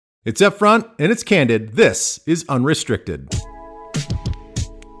It's upfront and it's candid. This is Unrestricted.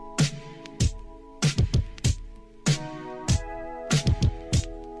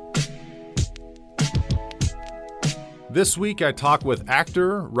 This week I talk with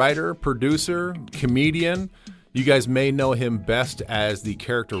actor, writer, producer, comedian. You guys may know him best as the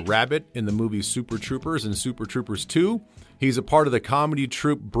character Rabbit in the movies Super Troopers and Super Troopers 2. He's a part of the comedy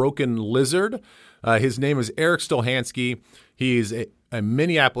troupe Broken Lizard. His name is Eric Stolhanski. He's a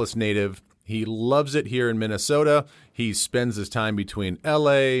Minneapolis native. He loves it here in Minnesota. He spends his time between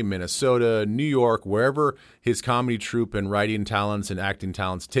LA, Minnesota, New York, wherever his comedy troupe and writing talents and acting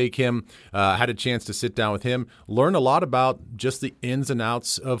talents take him. Had a chance to sit down with him, learn a lot about just the ins and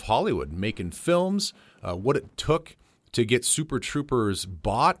outs of Hollywood, making films, what it took to get Super Troopers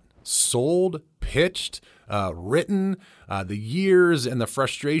bought, sold, pitched, written, the years and the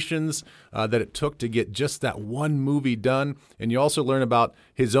frustrations that it took to get just that one movie done. And you also learn about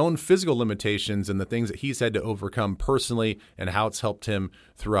his own physical limitations and the things that he's had to overcome personally and how it's helped him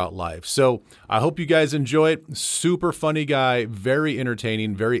throughout life. So I hope you guys enjoy it. Super funny guy, very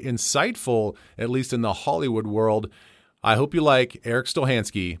entertaining, very insightful, at least in the Hollywood world. I hope you like Eric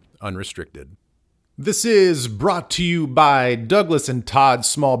Stolhanski, Unrestricted. This is brought to you by Douglas & Todd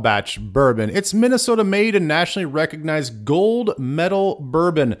Small Batch Bourbon. It's Minnesota-made and nationally recognized gold medal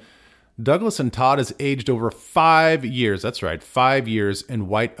bourbon. Douglas & Todd is aged over 5 years. That's right, 5 years in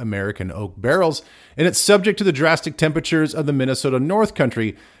white American oak barrels. And it's subject to the drastic temperatures of the Minnesota North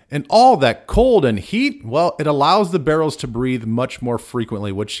Country. And all that cold and heat, well, it allows the barrels to breathe much more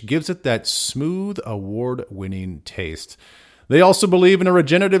frequently, which gives it that smooth, award-winning taste. They also believe in a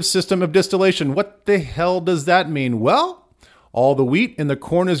regenerative system of distillation. What the hell does that mean? Well, all the wheat in the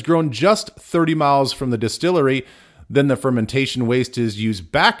corn is grown just 30 miles from the distillery. Then the fermentation waste is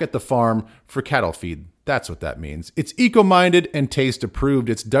used back at the farm for cattle feed. That's what that means. It's eco-minded and taste approved.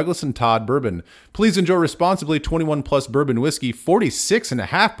 It's Douglas & Todd Bourbon. Please enjoy responsibly. 21 plus bourbon whiskey,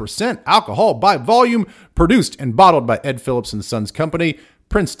 46.5% alcohol by volume, produced and bottled by Ed Phillips & Sons Company,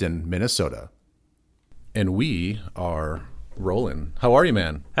 Princeton, Minnesota. And we are rolling. How are you,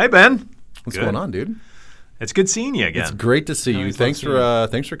 man? Hey, Ben. What's going on, dude? It's good seeing you again. It's great to see you. Thanks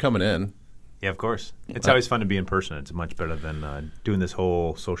for coming in. Yeah, of course. It's always fun to be in person. It's much better than doing this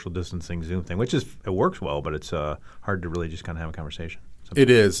whole social distancing Zoom thing, which it works well, but it's hard to really just kind of have a conversation. It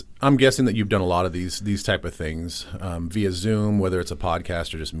is. I'm guessing that you've done a lot of these type of things via Zoom, whether it's a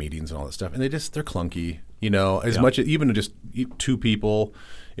podcast or just meetings and all that stuff, and they're clunky. You know, as much even just two people,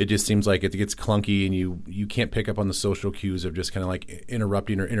 it just seems like it gets clunky, and you can't pick up on the social cues of just kind of like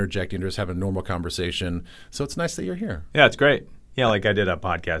interrupting or interjecting or just having a normal conversation. So it's nice that you're here. Yeah, it's great. Yeah, like I did a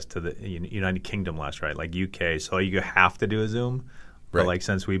podcast to the United Kingdom last, right? Like UK, so you have to do a Zoom. Right. But like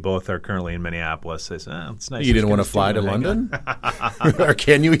since we both are currently in Minneapolis, it's nice. You didn't want to fly to London? Or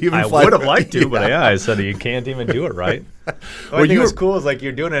can you even fly? I would have liked to, but I said you can't even do it, right? Well, I think what's cool is like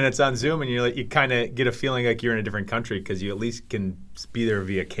you're doing it and it's on Zoom and you kind of get a feeling like you're in a different country because you at least can be there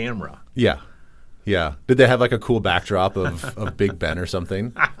via camera. Yeah. Yeah. Did they have like a cool backdrop of Big Ben or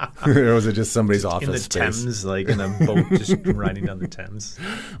something? Or was it just somebody's office in the space? Thames, like in a boat just riding down the Thames?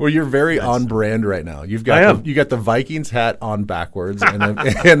 Well, you're very on brand right now. You got the Vikings hat on backwards and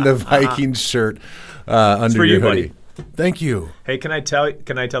the Vikings shirt under your hoodie. Buddy. Thank you. Hey, can I tell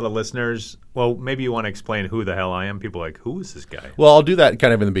the listeners? Well, maybe you want to explain who the hell I am. People are like, who is this guy? Well, I'll do that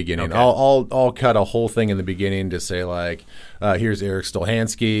kind of in the beginning. Okay. I'll cut a whole thing in the beginning to say like, here's Eric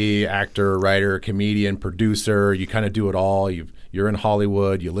Stolhanski, actor, writer, comedian, producer. You kind of do it all. You're in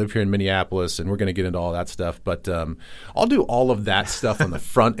Hollywood. You live here in Minneapolis, and we're going to get into all that stuff. But I'll do all of that stuff on the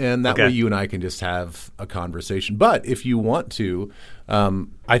front end. That way you and I can just have a conversation. But if you want to,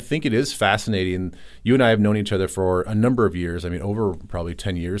 I think it is fascinating. You and I have known each other for a number of years. I mean, over probably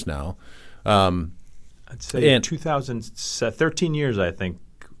 10 years now. I'd say 13 years, I think.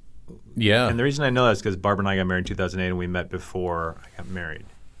 Yeah. And the reason I know that is because Barbara and I got married in 2008, and we met before I got married.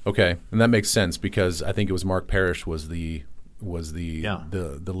 Okay. And that makes sense because I think it was Mark Parrish was the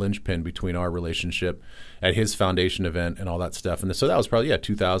linchpin between our relationship at his foundation event and all that stuff. And so that was probably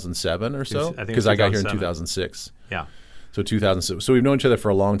 2007 or so because I got here in 2006. Yeah. So 2006. So we've known each other for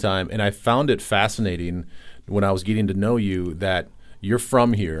a long time, and I found it fascinating when I was getting to know you that you're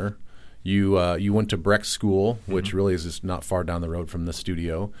from here. You went to Breck School, which really is just not far down the road from the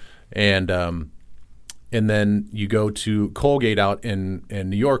studio, and then you go to Colgate out in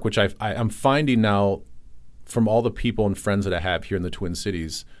New York, which I'm finding now from all the people and friends that I have here in the Twin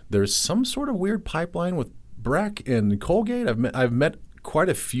Cities, there's some sort of weird pipeline with Breck and Colgate. I've met quite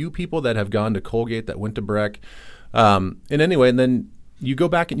a few people that have gone to Colgate that went to Breck. And anyway, and then you go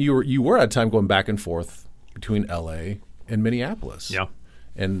back and you were at a time going back and forth between LA and Minneapolis. Yeah.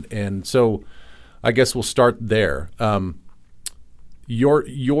 And so I guess we'll start there.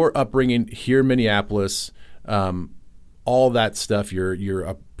 Your upbringing here in Minneapolis, all that stuff. You're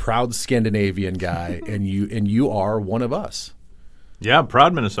a proud Scandinavian guy, and you are one of us. Yeah, I'm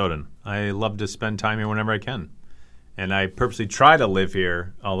proud Minnesotan. I love to spend time here whenever I can. And I purposely try to live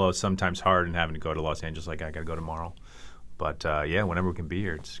here, although sometimes hard and having to go to Los Angeles like I got to go tomorrow. But, yeah, whenever we can be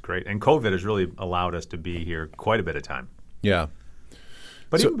here, it's great. And COVID has really allowed us to be here quite a bit of time. Yeah.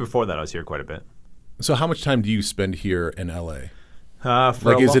 But even before that, I was here quite a bit. So how much time do you spend here in L.A.?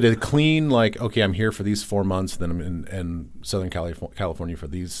 Is it a clean, okay, I'm here for these 4 months, then I'm in Southern California for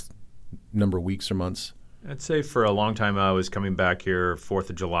these number of weeks or months? I'd say for a long time I was coming back here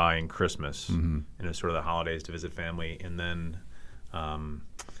 4th of July and Christmas, and it was sort of the holidays to visit family. And then,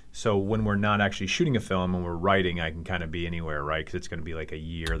 so when we're not actually shooting a film and we're writing, I can kind of be anywhere, right? Because it's going to be like a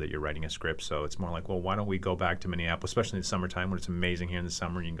year that you're writing a script. So it's more like, well, why don't we go back to Minneapolis, especially in the summertime when it's amazing here in the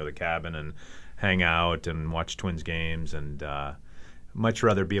summer. You can go to the cabin and hang out and watch Twins games, and much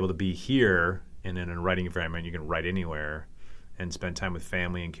rather be able to be here and in a writing environment. You can write anywhere and spend time with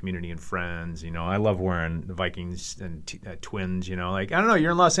family and community and friends. I love wearing the Vikings and Twins, I don't know,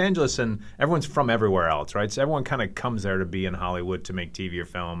 you're in Los Angeles and everyone's from everywhere else, right? So everyone kind of comes there to be in Hollywood to make TV or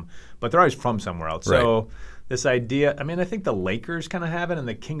film, but they're always from somewhere else. Right. So this idea, I think the Lakers kind of have it and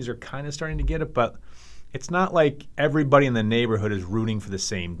the Kings are kind of starting to get it, but it's not like everybody in the neighborhood is rooting for the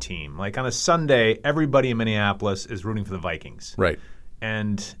same team. Like on a Sunday, everybody in Minneapolis is rooting for the Vikings. Right.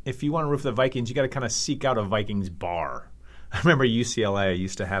 And if you want to root for the Vikings, you got to kind of seek out a Vikings bar. I remember UCLA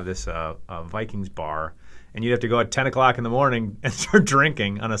used to have this Vikings bar, and you'd have to go at 10 o'clock in the morning and start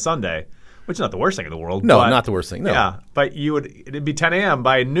drinking on a Sunday, which is not the worst thing in the world. No, not the worst thing. No. Yeah, but it'd be 10 a.m.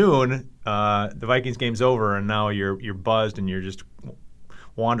 By noon, the Vikings game's over, and now you're buzzed and you're just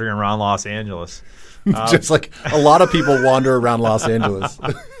wandering around Los Angeles. Just like a lot of people wander around Los Angeles.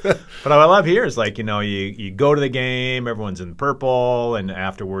 But what I love here is you go to the game, everyone's in purple, and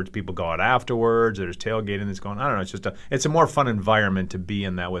afterwards people go out afterwards. There's tailgating that's going on. I don't know. It's a more fun environment to be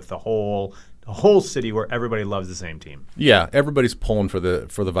in that with the whole city where everybody loves the same team. Yeah, everybody's pulling for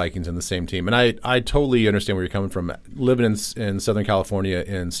the Vikings and the same team. And I totally understand where you're coming from. Living in Southern California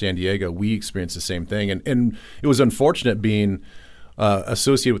in San Diego, we experienced the same thing. And it was unfortunate being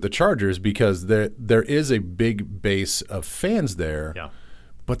associated with the Chargers because there is a big base of fans there. Yeah.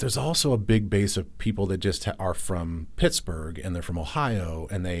 But there's also a big base of people that just are from Pittsburgh and they're from Ohio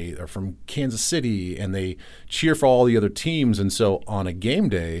and they are from Kansas City and they cheer for all the other teams. And so on a game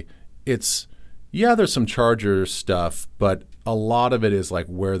day, there's some Chargers stuff, but a lot of it is like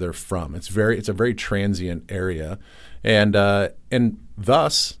where they're from. It's a very transient area. And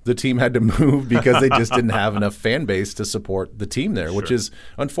thus the team had to move because they just didn't have enough fan base to support the team there, which is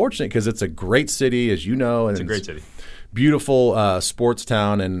unfortunate because it's a great city, as you know. And it's a great city. Beautiful sports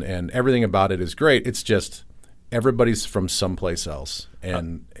town, and everything about it is great. It's just everybody's from someplace else,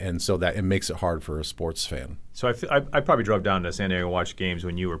 and so that it makes it hard for a sports fan. So I probably drove down to San Diego to watch games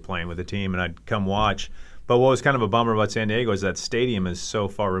when you were playing with the team, and I'd come watch. But what was kind of a bummer about San Diego is that stadium is so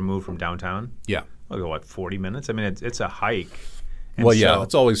far removed from downtown. Yeah. What, 40 minutes? I mean, it's a hike. And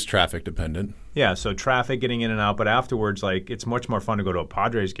it's always traffic dependent. Yeah, so traffic getting in and out, but afterwards, it's much more fun to go to a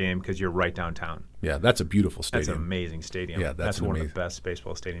Padres game because you're right downtown. Yeah, that's a beautiful stadium. That's an amazing stadium. Yeah, that's one of the best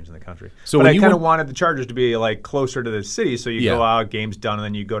baseball stadiums in the country. So but I kind of wanted the Chargers to be closer to the city, so you go out, game's done, and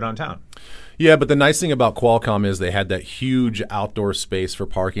then you go downtown. Yeah, but the nice thing about Qualcomm is they had that huge outdoor space for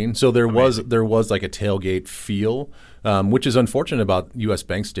parking. So there was like a tailgate feel, which is unfortunate about U.S.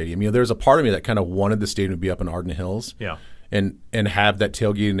 Bank Stadium. There's a part of me that kind of wanted the stadium to be up in Arden Hills. Yeah. And have that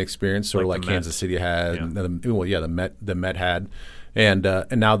tailgating experience, sort of like Kansas City had. Yeah. The Met had, and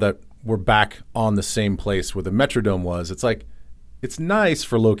now that we're back on the same place where the Metrodome was, it's like it's nice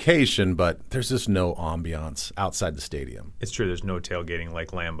for location, but there's just no ambiance outside the stadium. It's true. There's no tailgating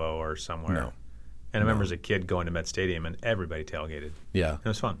like Lambeau or somewhere. No. And I remember as a kid going to Met Stadium and everybody tailgated. Yeah, it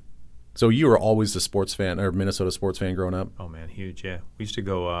was fun. So you were always a sports fan or Minnesota sports fan growing up? Oh, man, huge, yeah. We used to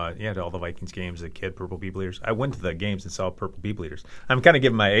go to all the Vikings games as a kid, Purple People Eaters. I went to the games and saw Purple People Eaters. I'm kind of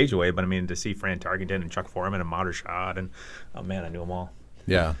giving my age away, but to see Fran Tarkenton and Chuck Foreman and Mater Schad, and oh, man, I knew them all.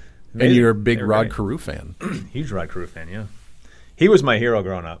 Yeah. And you're a big Rod Carew fan. Huge Rod Carew fan, yeah. He was my hero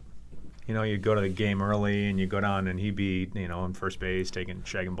growing up. You'd go to the game early and you go down and he'd be, on first base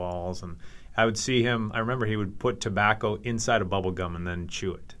shagging balls. And I would see him. I remember he would put tobacco inside a bubble gum and then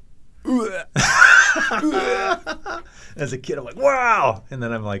chew it. As a kid, I'm like, wow! And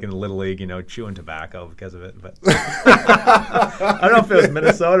then I'm in Little League, chewing tobacco because of it. But I don't know if it was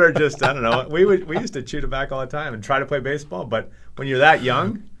Minnesota or just, I don't know. We used to chew tobacco all the time and try to play baseball. But when you're that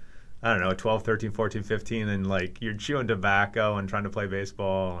young, I don't know, 12, 13, 14, 15, and like you're chewing tobacco and trying to play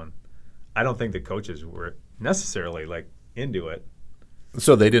baseball. And I don't think the coaches were necessarily like into it.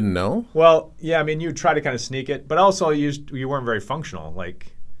 So they didn't know? Well, yeah, I mean, you try to kind of sneak it, but also you weren't very functional.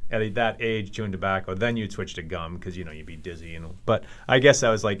 Like at that age, chewing tobacco, then you'd switch to gum because you'd be dizzy. But I guess I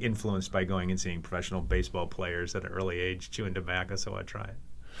was like influenced by going and seeing professional baseball players at an early age chewing tobacco, so I tried.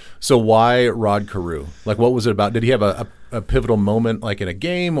 So why Rod Carew? Like, what was it about? Did he have a pivotal moment, like in a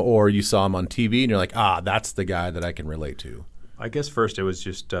game, or you saw him on TV and you're like, that's the guy that I can relate to? I guess first it was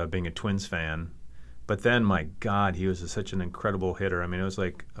just being a Twins fan. But then, my God, he was such an incredible hitter. I mean, it was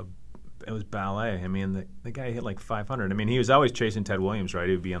like it was ballet. I mean, the guy hit like 500. I mean, he was always chasing Ted Williams, right?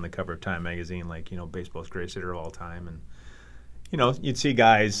 He would be on the cover of Time magazine, like, baseball's greatest hitter of all time. And, you'd see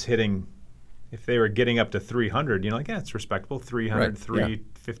guys hitting, if they were getting up to 300, like, yeah, it's respectable. 300, right.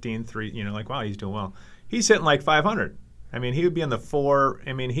 315, 3, like, wow, he's doing well. He's hitting like 500. I mean, he would be on the 4.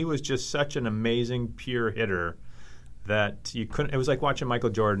 I mean, he was just such an amazing, pure hitter that you couldn't. It was like watching Michael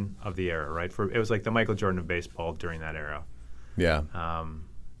Jordan of the era, right? It was like the Michael Jordan of baseball during that era. Yeah.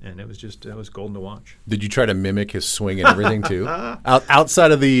 And it was golden to watch. Did you try to mimic his swing and everything too?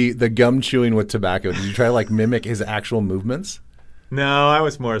 Outside of the gum chewing with tobacco, did you try to like mimic his actual movements? No, I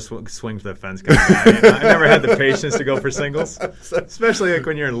was more a swing for the fence kind of guy. I never had the patience to go for singles, especially like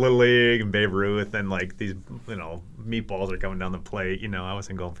when you're in Little League and Babe Ruth and like these, meatballs are coming down the plate. I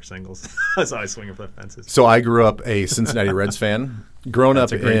wasn't going for singles. I was always swinging for the fences. So I grew up a Cincinnati Reds fan. Growing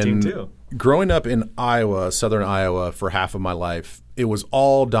up in Iowa, southern Iowa, for half of my life, it was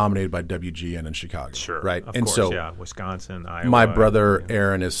all dominated by WGN in Chicago. Sure, right? Of and course, so yeah, Wisconsin, Iowa. My brother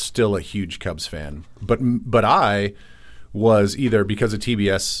Aaron is still a huge Cubs fan, but I was either because of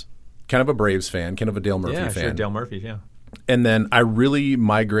TBS, kind of a Braves fan, kind of a Dale Murphy fan. Sure, Dale Murphy, yeah. And then I really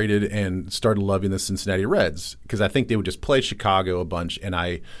migrated and started loving the Cincinnati Reds because I think they would just play Chicago a bunch, and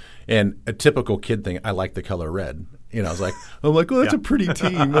a typical kid thing, I like the color red. I was like, oh, that's a pretty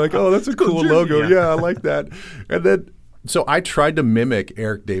team. Like, oh, that's a cool logo. Yeah, I like that. And then, so I tried to mimic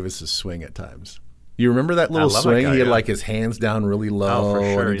Eric Davis's swing at times. You remember that little swing? He had like his hands down really low, for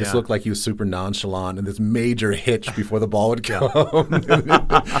sure, and he just looked like he was super nonchalant, and this major hitch before the ball would come.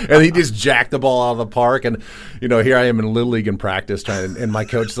 And he just jacked the ball out of the park. And, here I am in Little League in practice and my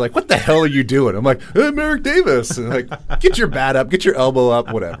coach is like, what the hell are you doing? I'm like, I'm Eric Davis. And like, get your bat up, get your elbow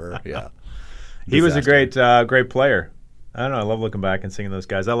up, whatever. Yeah. He was a great player. I don't know. I love looking back and seeing those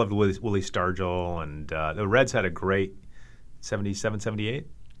guys. I loved Willie Stargell, and the Reds had a great 77, 78.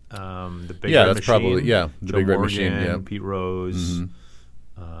 The Big Red Machine. Probably the Joe Big Red Morgan, Machine. Yeah. Pete Rose,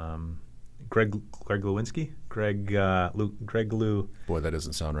 Greg Lewinsky, Greg Lew. Boy, that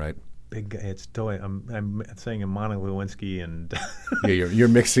doesn't sound right. Big guy. It's totally. I'm saying Monica Lewinsky and. Yeah, you're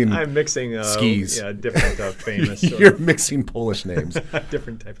mixing. I'm mixing skis. Yeah, different famous. You're mixing Polish names.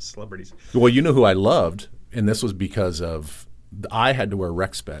 Different type of celebrities. Well, you know who I loved, and this was because of I had to wear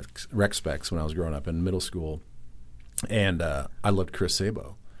rec specs when I was growing up in middle school, and I loved Chris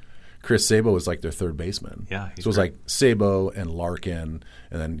Sabo. Chris Sabo was like their third baseman. Yeah, so it was like Sabo and Larkin,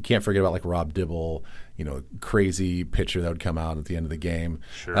 and then can't forget about like Rob Dibble, crazy pitcher that would come out at the end of the game.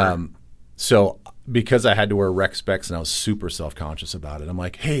 Sure. So because I had to wear rec specs and I was super self-conscious about it, I'm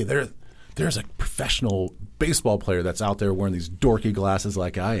like, hey, there's a professional baseball player that's out there wearing these dorky glasses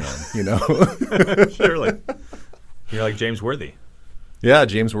like I am, Surely. You're like James Worthy. Yeah,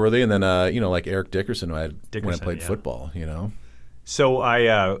 James Worthy, and then like Eric Dickerson, when I played football, So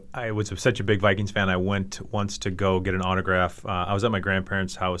I was such a big Vikings fan. I went once to go get an autograph. I was at my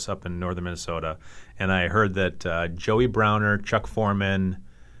grandparents' house up in northern Minnesota, and I heard that Joey Browner, Chuck Foreman,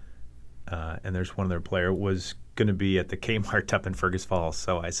 and there's one other player, was going to be at the Kmart up in Fergus Falls.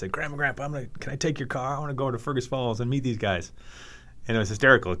 So I said, Grandpa, can I take your car? I want to go to Fergus Falls and meet these guys. And it was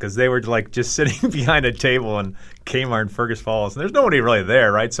hysterical because they were like just sitting behind a table in Kmart in Fergus Falls. And there's nobody really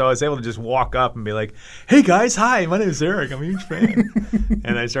there, right? So I was able to just walk up and be like, hey, guys, hi, my name is Eric. I'm a huge fan.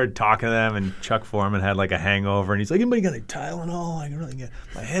 And I started talking to them, and Chuck Foreman had like a hangover. And he's like, anybody got any Tylenol? I can really get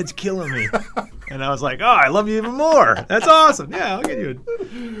my head's killing me. And I was like, oh, I love you even more. That's awesome. Yeah, I'll get you.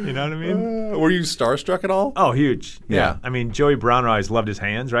 You know what I mean? Were you starstruck at all? Oh, huge. Yeah. I mean, Joey Browner always loved his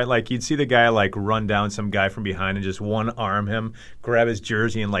hands, right? Like you'd see the guy like run down some guy from behind and just one arm him, grab his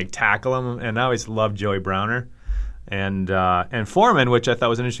jersey and like tackle him. And I always loved Joey Browner. And Foreman, which I thought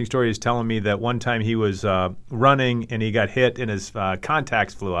was an interesting story, is telling me that one time he was running and he got hit and his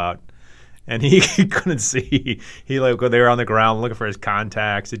contacts flew out. And he couldn't see. They were on the ground looking for his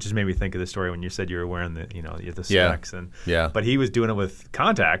contacts. It just made me think of the story when you said you were wearing the specs. But he was doing it with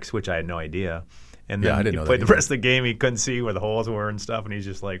contacts, which I had no idea. And Yeah, then I didn't he know played that the rest of the game. He couldn't see where the holes were and stuff, and he's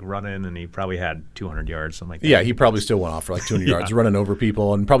just like running, and he probably had 200 yards, something like that. Yeah, he probably still went off for like 200 yards, running over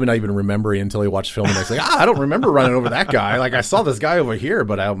people, and probably not even remembering until he watched film. And he's like, I don't remember running over that guy. Like, I saw this guy over here,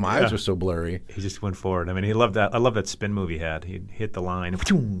 but my eyes were so blurry. He just went forward. I mean, he loved that. I love that spin move he had. He'd hit the line,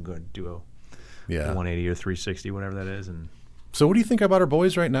 and go do a 180 or 360, whatever that is. And so what do you think about our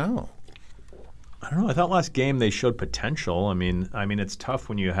boys right now? I don't know. I thought last game they showed potential. I mean, it's tough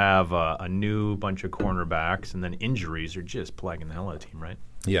when you have a new bunch of cornerbacks and then injuries are just plaguing the hell out of the team, right?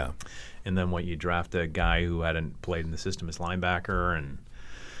 Yeah. And then you draft a guy who hadn't played in the system as linebacker, and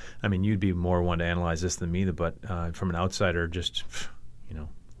I mean, you'd be more one to analyze this than me, but from an outsider, just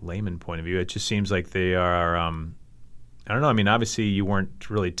layman point of view, it just seems like they are. I don't know. I mean, obviously, you weren't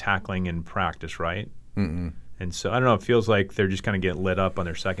really tackling in practice, right? Mm-mm. And so I don't know. It feels like they're just kind of getting lit up on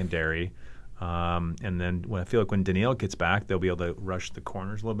their secondary. And then I feel like when Danielle gets back, they'll be able to rush the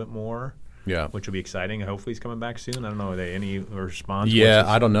corners a little bit more. Yeah, which will be exciting. Hopefully, he's coming back soon. I don't know. Are they any response? Yeah,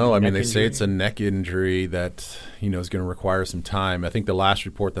 I don't know. I mean, they say injury? it's a neck injury that is going to require some time. I think the last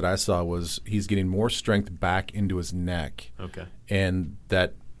report that I saw was he's getting more strength back into his neck. Okay, and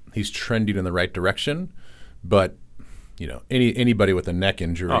that he's trending in the right direction. But anybody with a neck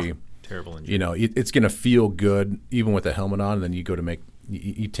injury, terrible injury. It's going to feel good even with a helmet on. And then you go to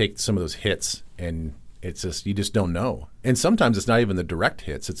you take some of those hits and it's just you just don't know. And sometimes it's not even the direct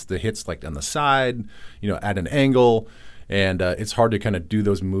hits; it's the hits like on the side, at an angle, and it's hard to kind of do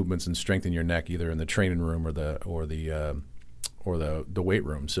those movements and strengthen your neck either in the training room or the weight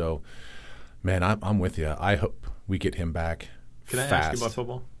room. So, man, I'm with you. I hope we get him back. Can I fast. ask you about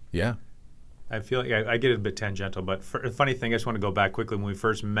football? Yeah. I feel like I get a bit tangential, but a funny thing, I just want to go back quickly. When we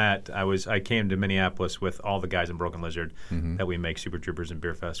first met, I came to Minneapolis with all the guys in Broken Lizard that we make Super Troopers and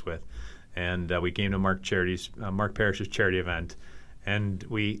Beer Fest with. And we came to Mark Parrish's charity event, and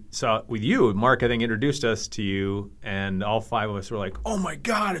we saw with you. Mark, I think, introduced us to you, and all five of us were like, "Oh my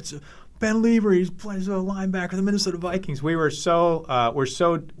God, it's Ben Lever! He plays a linebacker for the Minnesota Vikings." We were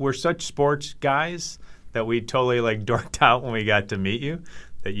we're such sports guys that we totally dorked out when we got to meet you.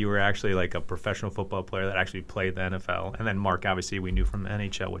 That you were actually like a professional football player that actually played the NFL, and then Mark, obviously, we knew from the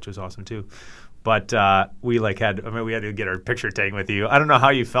NHL, which was awesome too. But we had to get our picture taken with you. I don't know how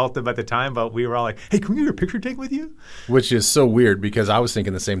you felt about the time, but we were all like, "Hey, can we get your picture taken with you?" Which is so weird because I was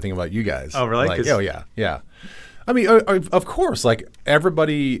thinking the same thing about you guys. Oh, really? Oh, yeah. I mean, of course,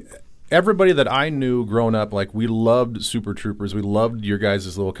 everybody that I knew growing up, we loved Super Troopers. We loved your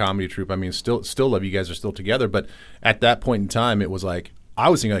guys' little comedy troupe. I mean, still love you guys are still together. But at that point in time, it was I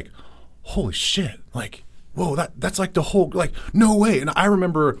was thinking holy shit, whoa, that's the whole, no way. And I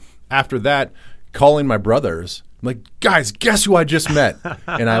remember after that calling my brothers, guys, guess who I just met?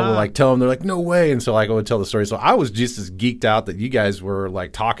 And I would tell them, they're like, no way. And so I would tell the story. So I was just as geeked out that you guys were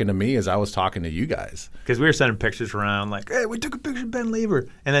talking to me as I was talking to you guys. Because we were sending pictures around hey, we took a picture of Ben Lever.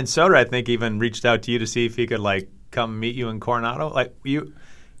 And then Soder, I think, even reached out to you to see if he could come meet you in Coronado.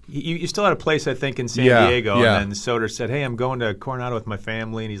 You still had a place, I think, in San Diego. Yeah. And then Soder said, "Hey, I'm going to Coronado with my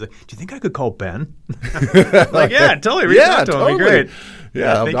family." And he's like, "Do you think I could call Ben?" Yeah, totally. Reach out to him. It'd be great.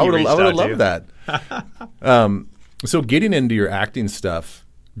 Yeah, I would have loved that. So getting into your acting stuff,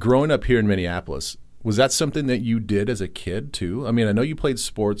 growing up here in Minneapolis, was that something that you did as a kid too? I mean, I know you played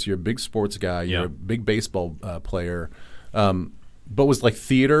sports. You're a big sports guy. You're a big baseball player. But was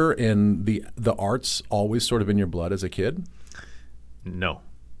theater and the arts always sort of in your blood as a kid? No.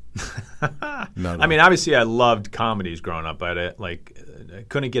 No. I mean, obviously, I loved comedies growing up. I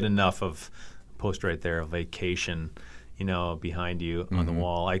couldn't get enough of post right there, Vacation, behind you on the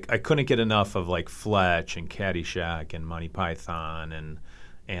wall. I couldn't get enough of Fletch and Caddyshack and Monty Python and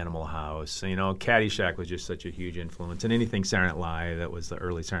Animal House. Caddyshack was just such a huge influence. And anything Saturday Night Live, that was the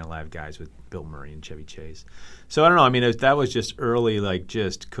early Saturday Night Live guys with Bill Murray and Chevy Chase. So I don't know. I mean, that was just early,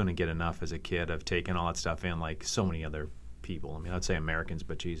 just couldn't get enough as a kid of taking all that stuff in, so many other people. I mean, I'd say Americans,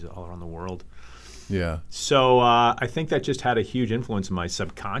 but geez, all around the world. Yeah. So I think that just had a huge influence in my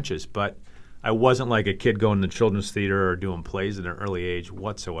subconscious, but I wasn't a kid going to children's theater or doing plays at an early age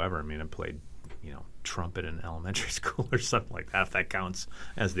whatsoever. I mean, I played, trumpet in elementary school or something like that, if that counts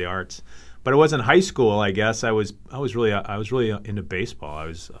as the arts. But it was in high school, I guess. I was really into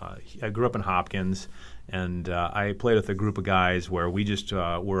baseball. I grew up in Hopkins, and I played with a group of guys where we just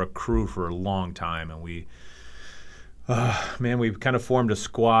were a crew for a long time, and we kind of formed a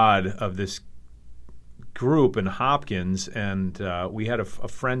squad of this group in Hopkins, and we had a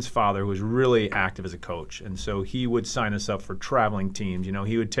friend's father who was really active as a coach, and so he would sign us up for traveling teams.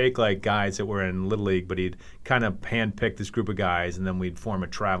 He would take guys that were in Little League, but he'd kind of handpick this group of guys, and then we'd form a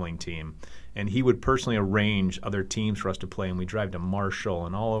traveling team. and he would personally arrange other teams for us to play, and we drive to Marshall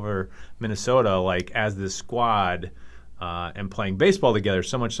and all over Minnesota, like as this squad, and playing baseball together.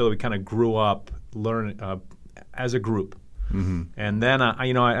 So much so that we kind of grew up learning as a group. Mm-hmm. And then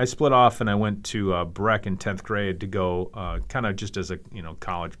I split off and I went to Breck in 10th grade to go kind of just as a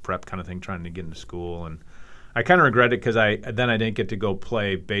college prep kind of thing, trying to get into school. And I kind of regret it because I didn't get to go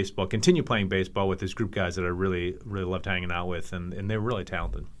continue playing baseball with this group of guys that I really, really loved hanging out with, and they were really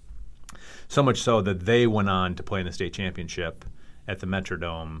talented. So much so that they went on to play in the state championship at the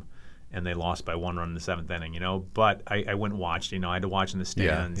Metrodome, and they lost by 1 run in the 7th inning, But I went and watched, I had to watch in the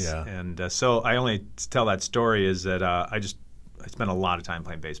stands. Yeah. And so I only tell that story is that I spent a lot of time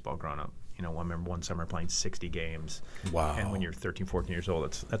playing baseball growing up. I remember one summer playing 60 games. Wow. And when you're 13, 14 years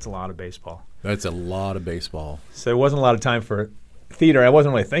old, that's a lot of baseball. That's a lot of baseball. So there wasn't a lot of time for theater. I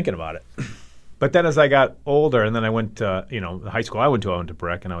wasn't really thinking about it. But then as I got older, and then I went to, the high school I went to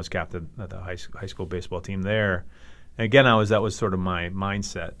Breck, and I was captain of the high school baseball team there. And again, that was sort of my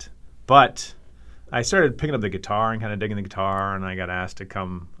mindset. But I started picking up the guitar and kind of digging the guitar, and I got asked to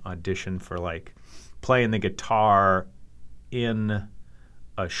come audition for like playing the guitar in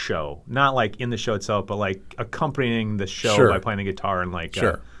a show, not like in the show itself, but like accompanying the show by playing the guitar and like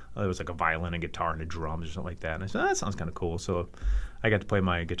there was like a violin and guitar and a drums or something like that. And I said, that sounds kind of cool. So I got to play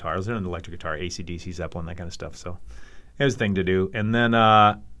my guitar. I was in an electric guitar, AC/DC, Zeppelin, that kind of stuff. So it was a thing to do. And then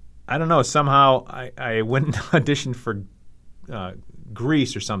I don't know, somehow I went and auditioned for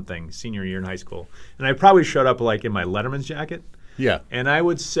Grease or something senior year in high school, and I probably showed up like in my Letterman's jacket. Yeah. And I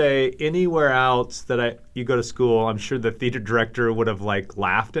would say anywhere else that you go to school, I'm sure the theater director would have like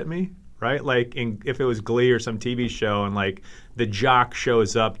laughed at me, right? Like if it was Glee or some TV show, and like the jock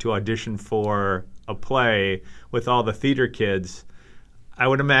shows up to audition for a play with all the theater kids, I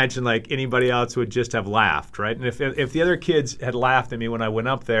would imagine like anybody else would just have laughed, right? And if the other kids had laughed at me when I went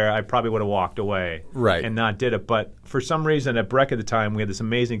up there, I probably would have walked away, right, and not did it. But for some reason at Breck at the time, we had this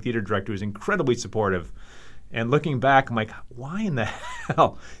amazing theater director who was incredibly supportive. And looking back, I'm like, why in the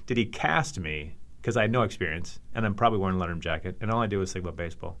hell did he cast me? Because I had no experience, and I'm probably wearing a Letterman jacket, and all I do is think about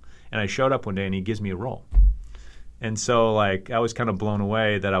baseball. And I showed up one day, and he gives me a role. And so, like, I was kind of blown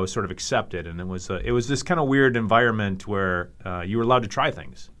away that I was sort of accepted, and it was this kind of weird environment where you were allowed to try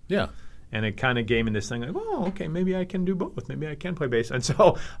things. Yeah. And it kind of gave me this thing like, oh, okay, maybe I can do both. Maybe I can play baseball. And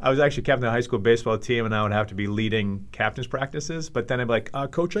so I was actually captain of the high school baseball team, and I would have to be leading captain's practices. But then I'd be like,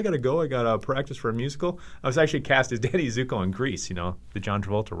 Coach, I got to go. I got to practice for a musical. I was actually cast as Danny Zuko in Grease, the John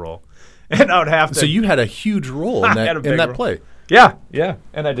Travolta role. And I would have to. So you had a huge role in that play. Yeah.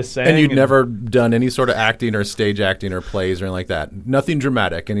 And I just sang. And you'd never done any sort of acting or stage acting or plays or anything like that. Nothing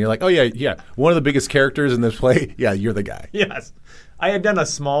dramatic. And you're like, oh, yeah. One of the biggest characters in this play, yeah, you're the guy. Yes. I had done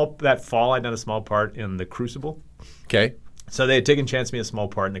that fall, I'd done a small part in The Crucible. Okay. So they had taken a chance to me a small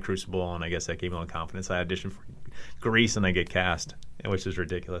part in The Crucible, and I guess that gave me a little confidence. I auditioned for Grease, and I get cast, which is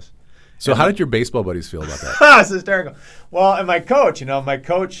ridiculous. So how did your baseball buddies feel about that? It's hysterical. Well, and my coach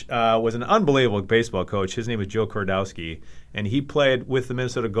was an unbelievable baseball coach. His name was Joe Kordowski, and he played with the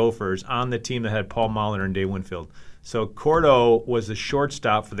Minnesota Gophers on the team that had Paul Molitor and Dave Winfield. So Cordo was the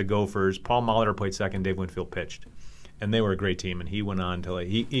shortstop for the Gophers. Paul Molitor played second. Dave Winfield pitched. And they were a great team, and he went on to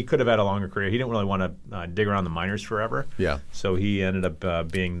he could have had a longer career. He didn't really want to dig around the minors forever. Yeah. So he ended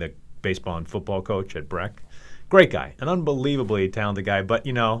up being the baseball and football coach at Breck. Great guy, an unbelievably talented guy. But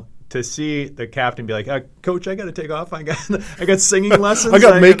to see the captain be like, Coach, I got to take off. I got singing lessons. I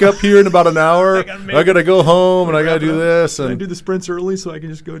got makeup here in about an hour. I got to go home, and I got to do this. And I do the sprints early so I can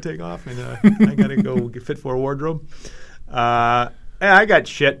just go take off, and I got to go get fit for a wardrobe. I got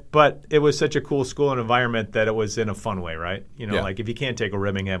shit, but it was such a cool school and environment that it was in a fun way, right? Like if you can't take a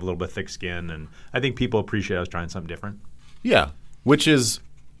ribbing, have a little bit thick skin, and I think people appreciate I was trying something different. Yeah, which is,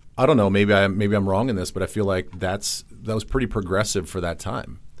 I don't know, maybe I'm wrong in this, but I feel like that was pretty progressive for that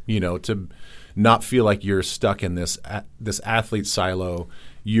time. To not feel like you're stuck in this athlete silo.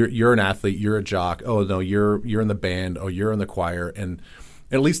 You're an athlete, you're a jock. Oh no, you're in the band. Oh, you're in the choir, and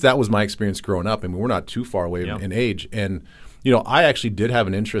at least that was my experience growing up. I mean, we're not too far away in age, and. I actually did have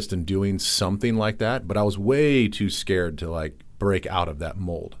an interest in doing something like that, but I was way too scared to like break out of that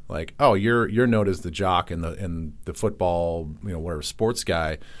mold. Like, oh, you're known as the jock and the football, whatever sports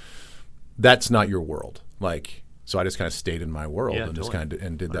guy. That's not your world. Like, so I just kind of stayed in my world and just kind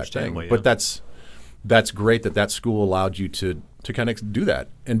of did that thing. Yeah. But that's great that school allowed you to kind of do that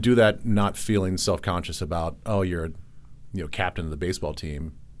and do that, not feeling self-conscious about, oh, you're captain of the baseball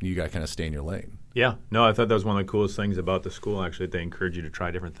team. You got to kind of stay in your lane. Yeah. No, I thought that was one of the coolest things about the school, actually. They encourage you to try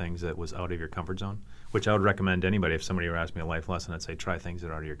different things that was out of your comfort zone, which I would recommend to anybody. If somebody were asking me a life lesson, I'd say try things that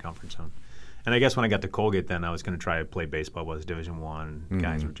are out of your comfort zone. And I guess when I got to Colgate then, I was going to try to play baseball. Was Division I.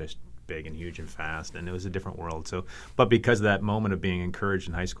 Guys were just big and huge and fast, and it was a different world. So, but because of that moment of being encouraged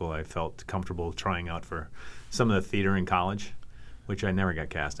in high school, I felt comfortable trying out for some of the theater in college, which I never got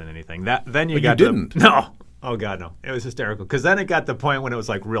cast in anything. Then you got didn't? No. Oh God, no. It was hysterical because then it got to the point when it was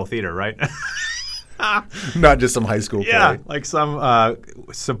like real theater, right? Not just some high school yeah, play. like some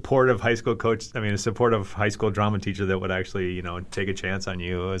supportive high school coach. I mean, a supportive high school drama teacher that would actually, take a chance on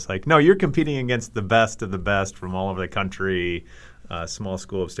you. It was like, no, you're competing against the best of the best from all over the country. Small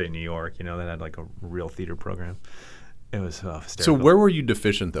school upstate New York, that had like a real theater program. It was hysterical. So where were you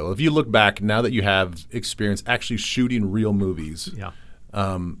deficient, though? If you look back, now that you have experience actually shooting real movies,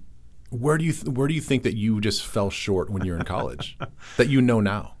 where do you think that you just fell short when you were in college that you know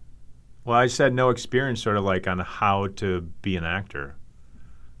now? Well, I just had no experience sort of like on how to be an actor,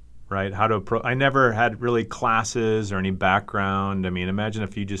 right? I never had really classes or any background. I mean, imagine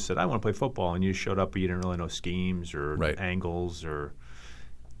if you just said, I want to play football, and you showed up but you didn't really know schemes or angles or,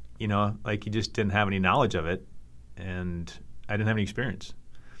 like you just didn't have any knowledge of it, and I didn't have any experience.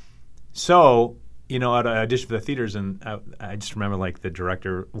 So, I auditioned for the theaters, and I just remember like the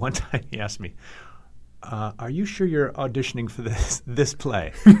director, one time he asked me, are you sure you're auditioning for this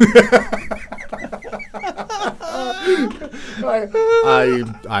play?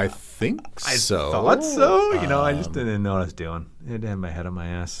 I think so. I thought so. I just didn't know what I was doing. I had my head on my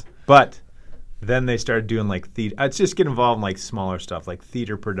ass. But then they started doing like theater. I'd just get involved in like smaller stuff, like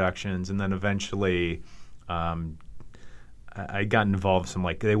theater productions, and then eventually I got involved in some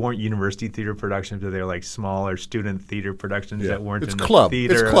like they weren't university theater productions, but they were like smaller student theater productions that weren't in the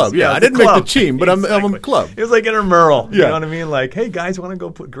theater. It's club. Yeah, I didn't make the team, but I'm a club. It was like intramural. You know what I mean? Like, hey guys, want to go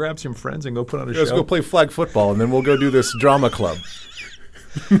grab some friends and go put on a show? Let's go play flag football, and then we'll go do this drama club.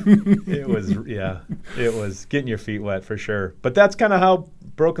 It was getting your feet wet for sure. But that's kind of how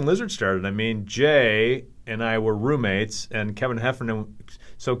Broken Lizard started. I mean, Jay and I were roommates, and Kevin Heffernan.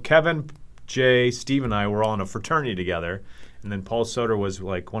 So Kevin, Jay, Steve, and I were all in a fraternity together. And then Paul Soter was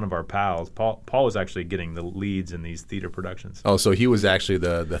like one of our pals. Paul was actually getting the leads in these theater productions. Oh, so he was actually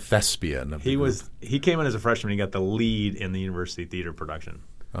the thespian of the group. He came in as a freshman. He got the lead in the university theater production.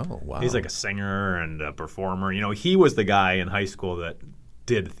 Oh, wow. He's like a singer and a performer. He was the guy in high school that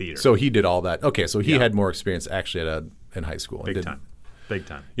did theater. So he did all that. Okay, so he had more experience actually in high school. Big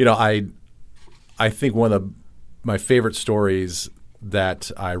time. I think one of my favorite stories that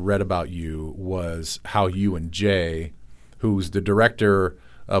I read about you was how you and Jay, who's the director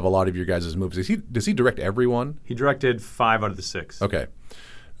of a lot of your guys' movies. Does he direct everyone? He directed 5 out of the 6. Okay.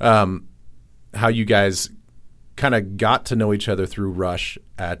 How you guys kind of got to know each other through Rush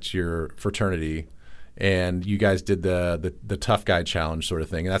at your fraternity, and you guys did the tough guy challenge sort of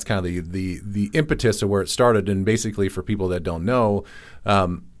thing. And that's kind of the impetus of where it started. And basically, for people that don't know,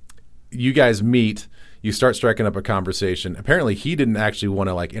 you guys meet. You start striking up a conversation. Apparently, he didn't actually want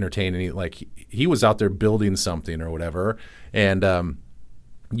to like entertain any. Like he was out there building something or whatever. And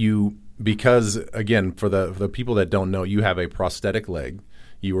because again, for the people that don't know, you have a prosthetic leg.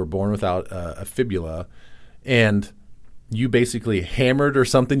 You were born without a fibula, and you basically hammered or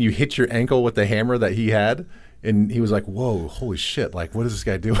something. You hit your ankle with the hammer that he had. And he was like, whoa, holy shit. Like, what is this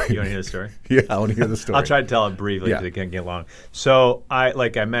guy doing? You want to hear the story? Yeah, I want to hear the story. I'll try to tell it briefly because it can't get long. So,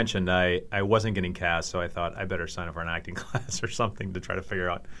 like I mentioned, I wasn't getting cast, so I thought I better sign up for an acting class or something to try to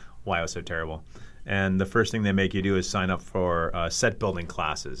figure out why I was so terrible. And the first thing they make you do is sign up for set building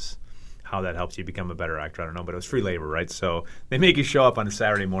classes. How that helps you become a better actor, I don't know, but it was free labor, right? So they make you show up on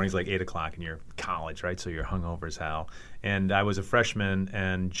Saturday mornings like 8 o'clock and you're college, right? So you're hungover as hell. And I was a freshman,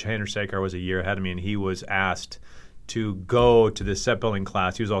 and Chandra Sekar was a year ahead of me, and he was asked to go to this set building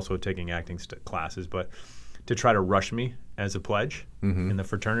class. He was also taking acting classes, but to try to rush me as a pledge in the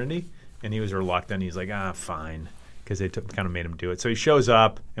fraternity. And he was reluctant. He's like, fine, because they kind of made him do it. So he shows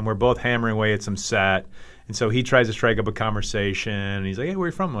up, and we're both hammering away at some set. And so he tries to strike up a conversation. And he's like, hey, where are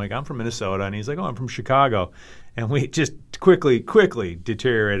you from? I'm like, I'm from Minnesota. And he's like, oh, I'm from Chicago. And we just quickly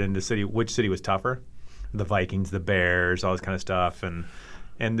deteriorated into which city was tougher. The Vikings, the Bears, all this kind of stuff. And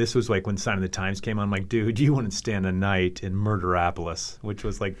this was like when Sign of the Times came on. I'm like, dude, you wouldn't stand a night in Murderapolis, which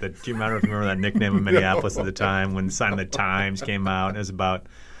was like do you remember that nickname of Minneapolis at the time when Sign of the Times came out? It was about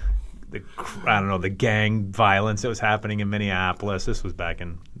the gang violence that was happening in Minneapolis. This was back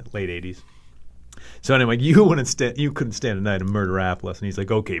in the late 80s. So anyway, you couldn't stand a night in Murderapolis. And he's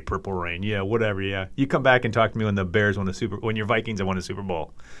like, okay, Purple Rain, yeah, whatever, yeah. You come back and talk to me when the Bears when your Vikings had won a Super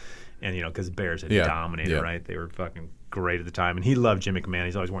Bowl. And, because Bears had dominated, right? They were fucking great at the time. And he loved Jim McMahon.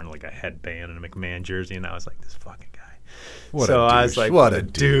 He's always wearing like a headband and a McMahon jersey. And I was like, this fucking guy. I was like, what a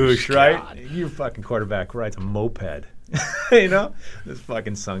douche, right? God. Your fucking quarterback rides a moped. This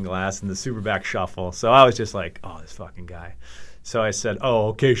fucking sunglass and the super back shuffle. So I was just like, oh, this fucking guy. So I said, "Oh,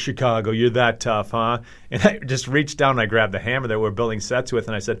 okay, Chicago, you're that tough, huh?" And I just reached down and I grabbed the hammer that we're building sets with,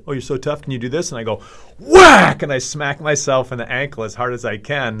 and I said, "Oh, you're so tough, can you do this?" And I go, whack! And I smack myself in the ankle as hard as I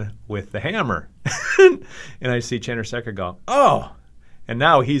can with the hammer. And I see Chandrasekhar go, "Oh." And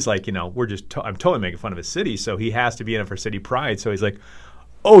now he's like, I'm totally making fun of his city, so he has to be in it for city pride. So he's like,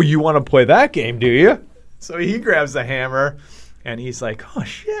 "Oh, you want to play that game, do you?" So he grabs the hammer, and he's like, "Oh,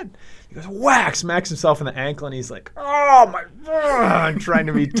 shit." He goes, whack, smacks himself in the ankle, and he's like, "Oh, my God," I'm trying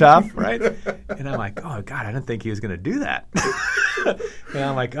to be tough, right? And I'm like, oh, God, I didn't think he was going to do that. And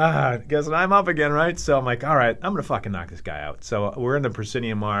I'm like, guess I'm up again, right? So I'm like, all right, I'm going to fucking knock this guy out. So we're in the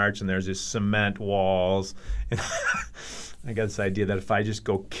Proscenium March, and there's these cement walls. And I got this idea that if I just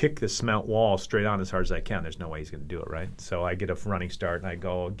go kick the cement wall straight on as hard as I can, there's no way he's going to do it, right? So I get a running start, and I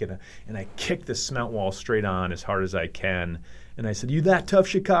go and I kick the cement wall straight on as hard as I can. And I said, "You that tough,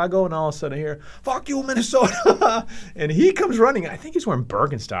 Chicago?" And all of a sudden I hear, "Fuck you, Minnesota." And he comes running. I think he's wearing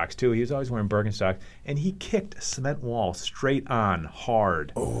Birkenstocks, too. He was always wearing Birkenstocks. And he kicked a cement wall straight on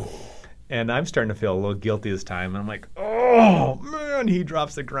hard. Oh. And I'm starting to feel a little guilty this time. And I'm like, oh, man. He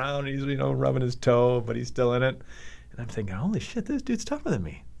drops the ground. He's, rubbing his toe, but he's still in it. And I'm thinking, holy shit, this dude's tougher than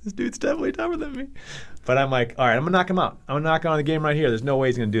me. This dude's definitely tougher than me. But I'm like, all right, I'm going to knock him out. I'm going to knock him out of the game right here. There's no way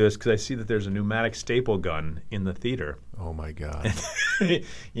he's going to do this because I see that there's a pneumatic staple gun in the theater. Oh, my God.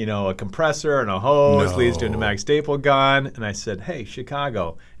 A compressor and a hose leads to a pneumatic staple gun. And I said, "Hey,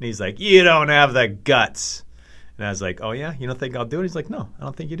 Chicago." And he's like, "You don't have the guts." And I was like, "Oh, yeah? You don't think I'll do it?" He's like, "No, I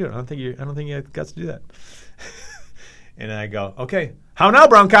don't think you do it. I don't think you have the guts to do that." And I go, "Okay, how now,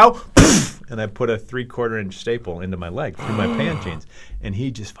 brown cow?" And I put a 3/4-inch staple into my leg through my pant jeans. And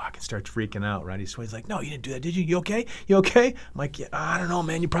he just fucking starts freaking out, right? He's like, "No, you didn't do that, did you? You okay? You okay?" I'm like, "Yeah, I don't know,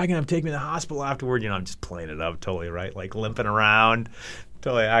 man. You're probably going to have to take me to the hospital afterward." I'm just playing it up totally, right? Like limping around,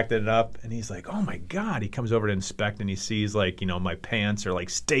 totally acting it up. And he's like, "Oh, my God." He comes over to inspect, and he sees, my pants are,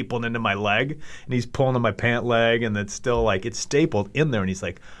 stapled into my leg. And he's pulling on my pant leg, and it's still, it's stapled in there. And he's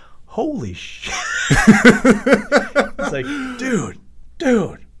like, "Holy shit." It's like, dude,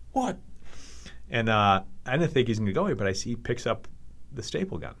 what? And I didn't think he's going to go here, but I see he picks up the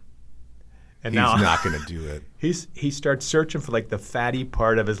staple gun. And he's not going to do it. He starts searching for the fatty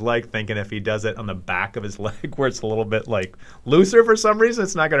part of his leg, thinking if he does it on the back of his leg where it's a little bit looser for some reason,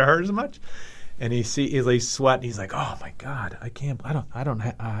 it's not going to hurt as much. And he's sweating. He's like, "Oh my God, I can't. I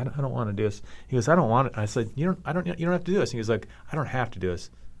don't want to do this." He goes, "I don't want it." I said, You don't have to do this." He goes, "I don't have to do this.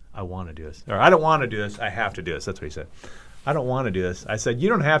 I want to do this." Or, "I don't want to do this. I have to do this." That's what he said. "I don't want to do this." I said, "You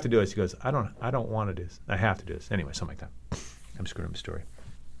don't have to do this." He goes, I don't want to do this. I have to do this." Anyway, something like that. I'm screwing up the story.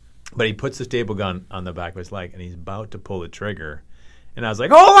 But he puts the staple gun on the back of his leg, and he's about to pull the trigger. And I was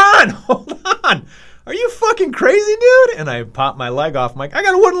like, hold on. Are you fucking crazy, dude? And I popped my leg off. I'm like, "I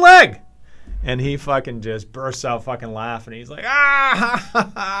got a wooden leg." And he fucking just bursts out fucking laughing. He's like,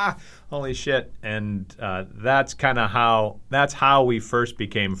 holy shit. And that's how we first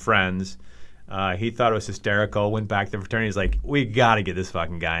became friends. He thought it was hysterical, went back to the fraternity. He's like, "We got to get this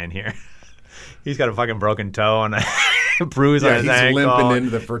fucking guy in here." He's got a fucking broken toe and a bruise on his ankle. He's limping into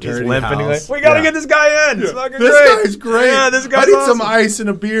the fraternity house. We got to get this guy in. It's fucking great. This guy's great. Yeah, this guy's I need awesome. some ice and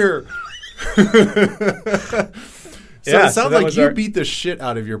a beer. So it sounds like you beat the shit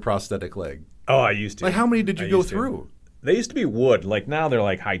out of your prosthetic leg. Oh, I used to. How many did you go through? They used to be wood. Now they're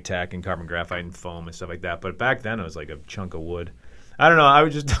high tech and carbon graphite and foam and stuff like that. But back then it was a chunk of wood. I don't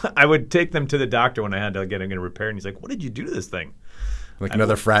know. I would take them to the doctor when I had to get them repaired, and he's like, "What did you do to this thing?"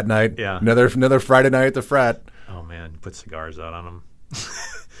 Another frat night. Yeah. Another Friday night at the frat. Oh man, you put cigars out on them.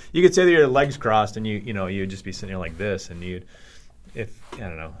 You could say that your legs crossed, and you'd just be sitting there like this, and I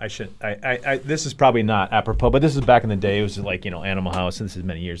don't know. This is probably not apropos, but this is back in the day. It was Animal House, and this is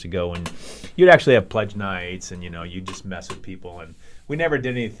many years ago, and you'd actually have pledge nights, and you'd just mess with people, and we never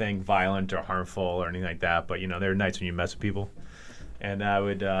did anything violent or harmful or anything like that. But there are nights when you mess with people. And I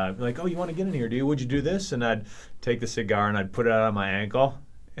would be like, "Oh, you want to get in here, do you? Would you do this?" And I'd take the cigar and I'd put it out on my ankle.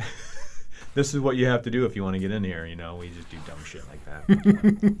 This is what you have to do if you want to get in here. We just do dumb shit like that.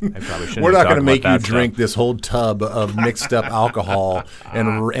 I probably shouldn't. We're not going to make you drink this whole tub of mixed up alcohol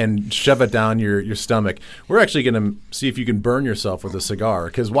and shove it down your stomach. We're actually going to see if you can burn yourself with a cigar.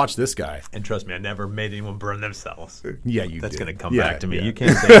 Because watch this guy. And trust me, I never made anyone burn themselves. Yeah, you That's did. going to come back to me. Yeah. You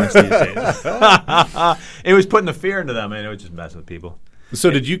can't say much these days. It was putting the fear into them, and it was just messing with people. So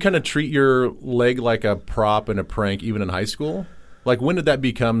did you kind of treat your leg like a prop and a prank even in high school? When did that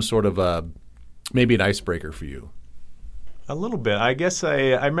become sort of maybe an icebreaker for you? A little bit. I guess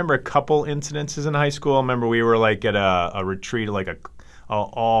I remember a couple incidences in high school. I remember we were at a retreat, a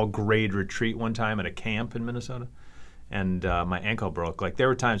all-grade retreat one time at a camp in Minnesota. And my ankle broke. There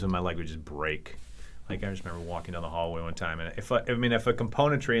were times when my leg would just break. Like I just remember walking down the hallway one time, and if a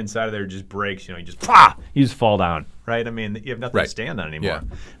componentry inside of there just breaks, you just fall down, right? I mean, you have nothing to stand on anymore. Yeah.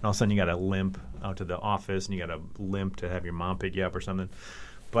 And all of a sudden, you got to limp out to the office, and you got to limp to have your mom pick you up or something.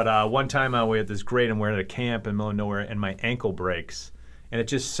 But one time, we had this grade, and we're at a camp in the middle of nowhere, and my ankle breaks, and it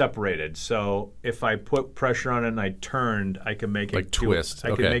just separated. So if I put pressure on it and I turned, I could make it twist.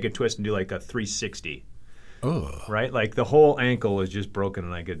 I could make it twist and do like a 360. Oh. Right, like the whole ankle was just broken,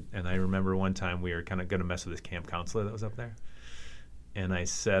 and I remember one time we were kind of going to mess with this camp counselor that was up there, and I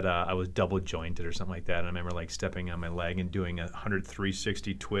said I was double jointed or something like that. And I remember like stepping on my leg and doing a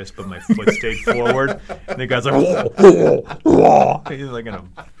 360 twist, but my foot stayed forward, and the guy's like, whoa, whoa. He's like gonna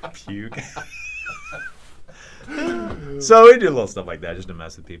puke. So we do little stuff like that just to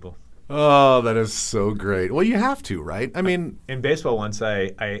mess with people. Oh, that is so great. Well, you have to, right? I mean, in baseball once,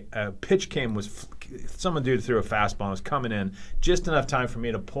 a pitch came someone dude threw a fastball and was coming in just enough time for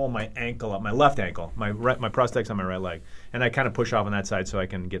me to pull my ankle up, my left ankle, my prosthetic's on my right leg, and I kind of push off on that side so I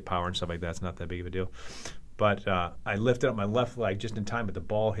can get power and stuff like that. It's not that big of a deal. But I lifted up my left leg just in time, but the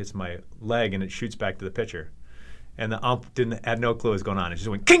ball hits my leg and it shoots back to the pitcher. And the ump had no clue what was going on. It just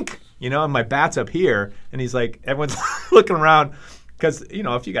went kink, and my bat's up here, and he's like, everyone's looking around. Because,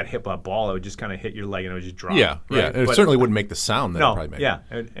 if you got hit by a ball, it would just kind of hit your leg and it would just drop. Yeah, right? It certainly wouldn't make the sound that it probably made. Yeah,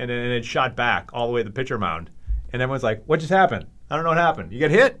 and it shot back all the way to the pitcher mound. And everyone's like, what just happened? I don't know what happened. You get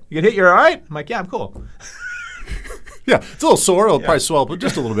hit? You're all right? I'm like, yeah, I'm cool. Yeah, it's a little sore. It'll probably swell up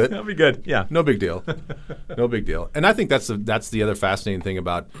just a little bit. That'll be good, yeah. No big deal. No big deal. And I think that's the other fascinating thing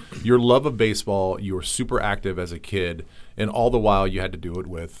about your love of baseball. You were super active as a kid, and all the while you had to do it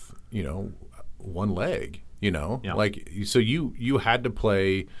with, one leg. Yeah. Like so you had to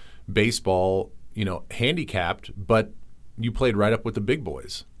play baseball, handicapped, but you played right up with the big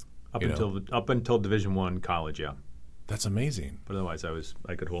boys. Up until Division I college, yeah. That's amazing. But otherwise,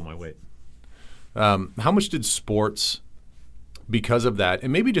 I could hold my weight. How much did sports, because of that,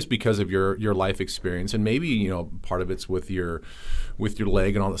 and maybe just because of your life experience, and maybe part of it's with your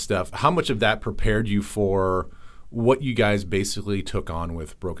leg and all that stuff, how much of that prepared you for what you guys basically took on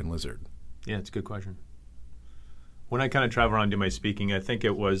with Broken Lizard? Yeah, it's a good question. When I kind of travel around and do my speaking, I think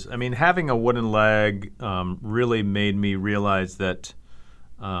it was, having a wooden leg really made me realize that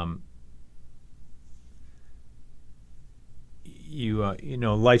life's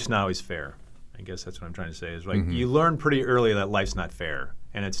not always fair. I guess that's what I'm trying to say is like you learn pretty early that life's not fair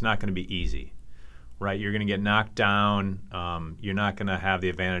and it's not going to be easy, right? You're going to get knocked down. You're not going to have the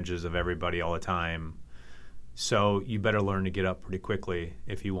advantages of everybody all the time. So you better learn to get up pretty quickly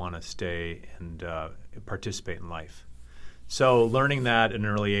if you want to stay and participate in life. So learning that at an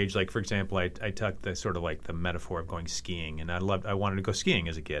early age, like for example, I took the sort of like the metaphor of going skiing, and I wanted to go skiing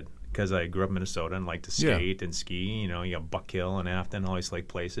as a kid because I grew up in Minnesota and liked to skate and ski. You got Buck Hill and Afton, all these like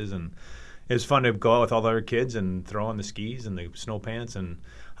places, and it was fun to go out with all the other kids and throw on the skis and the snow pants and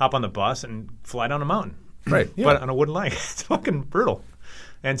hop on the bus and fly down a mountain. Right. Yeah. But on a wooden leg, it's fucking brutal.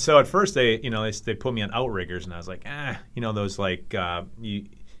 And so at first they put me on outriggers, and I was like, those like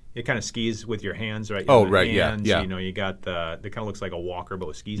it kind of skis with your hands, right? Hands, yeah. You got it kind of looks like a walker, but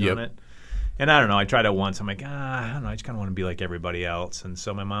with skis on it. And I don't know. I tried it once. I'm like, I don't know. I just kind of want to be like everybody else. And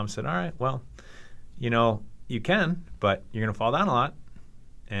so my mom said, all right, well, you can, but you're gonna fall down a lot.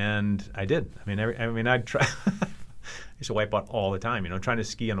 And I did. I'd try. I used to wipe out all the time. Trying to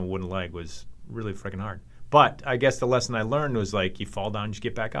ski on a wooden leg was really freaking hard. But I guess the lesson I learned was like you fall down, you just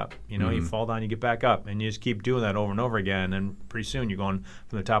get back up. You fall down, you get back up, and you just keep doing that over and over again. And pretty soon you're going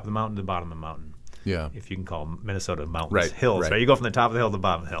from the top of the mountain to the bottom of the mountain. Yeah, if you can call Minnesota mountains right, hills, right. right? You go from the top of the hill to the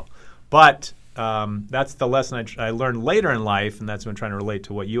bottom of the hill. But that's the lesson I learned later in life, and that's when I'm trying to relate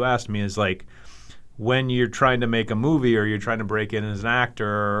to what you asked me is like when you're trying to make a movie or you're trying to break in as an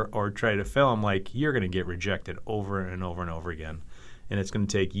actor or try to film, like you're going to get rejected over and over and over again. And it's going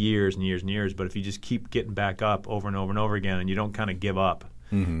to take years and years and years. But if you just keep getting back up over and over and over again and you don't kind of give up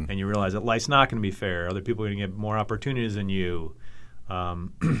and you realize that life's not going to be fair, other people are going to get more opportunities than you.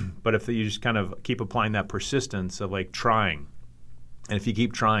 But if you just kind of keep applying that persistence of like trying, and if you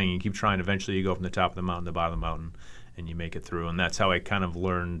keep trying, eventually you go from the top of the mountain to the bottom of the mountain and you make it through. And that's how I kind of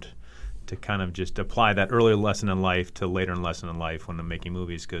learned to kind of just apply that earlier lesson in life to later lesson in life when I'm making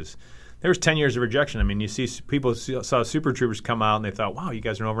movies because there was 10 years of rejection. You see people saw Super Troopers come out and they thought, wow, you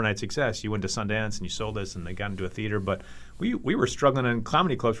guys are an overnight success. You went to Sundance and you sold this and they got into a theater. But we were struggling in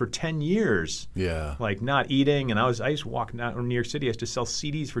comedy clubs for 10 years. Yeah. Like not eating. And I used to walk out in New York City. I used to sell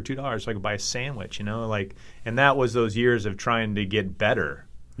CDs for $2 so I could buy a sandwich, and that was those years of trying to get better.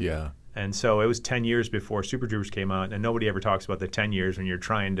 Yeah. And so it was 10 years before Super Troopers came out. And nobody ever talks about the 10 years when you're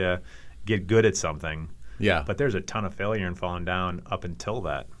trying to get good at something. Yeah. But there's a ton of failure and falling down up until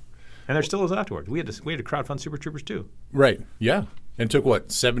that. And there still is afterwards. We had to crowdfund Super Troopers 2. Right. Yeah. And took, what,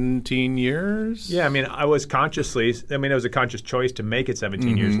 17 years? Yeah, I mean, it was a conscious choice to make it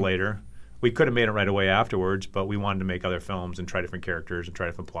 17 years later. We could have made it right away afterwards, but we wanted to make other films and try different characters and try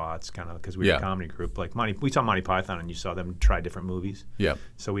different plots, kind of, because we were a comedy group. Like we saw Monty Python, and you saw them try different movies. Yeah.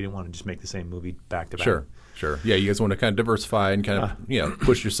 So we didn't want to just make the same movie back to back. Sure. Yeah, you guys want to kind of diversify and kind of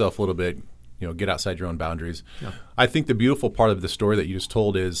push yourself a little bit, get outside your own boundaries. Yeah. I think the beautiful part of the story that you just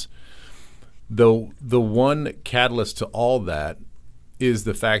told is the one catalyst to all that is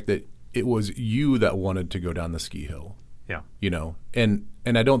the fact that it was you that wanted to go down the ski hill. Yeah.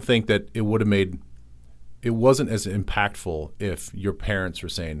 And I don't think that it would have it wasn't as impactful if your parents were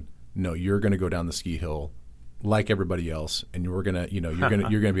saying, no, you're going to go down the ski hill like everybody else, and you're going to,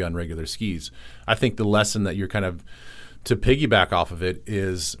 you're going to be on regular skis. I think the lesson that you're kind of, to piggyback off of it,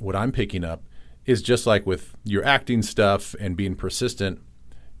 is what I'm picking up is just like with your acting stuff and being persistent,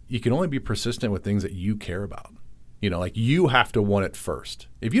 you can only be persistent with things that you care about. Like you have to want it first.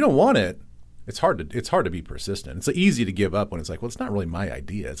 If you don't want it, it's hard to be persistent. It's easy to give up when it's like, well, it's not really my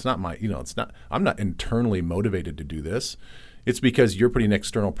idea. It's not my, I'm not internally motivated to do this. It's because you're putting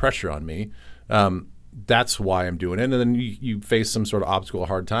external pressure on me. That's why I'm doing it. And then you face some sort of obstacle,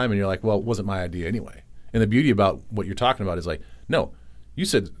 hard time, and you're like, well, it wasn't my idea anyway. And the beauty about what you're talking about is like, no, you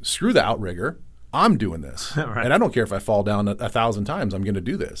said, screw the outrigger. I'm doing this. Right. And I don't care if I fall down 1,000 times. I'm going to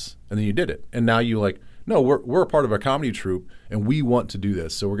do this. And then you did it. And now you like, no, we're a part of a comedy troupe, and we want to do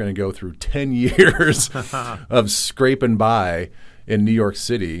this. So we're going to go through 10 years of scraping by in New York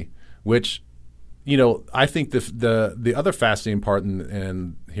City, which, I think the other fascinating part,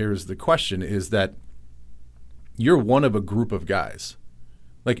 and here's the question, is that you're one of a group of guys.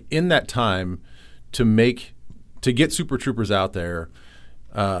 Like in that time, to get Super Troopers out there,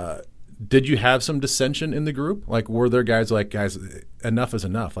 did you have some dissension in the group? Like, were there guys like, guys, enough is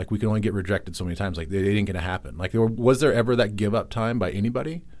enough. Like, we can only get rejected so many times. Like, it ain't going to happen. Like, was there ever that give up time by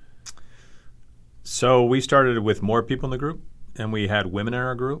anybody? So we started with more people in the group, and we had women in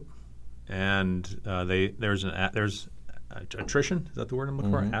our group, and there's attrition. Is that the word I'm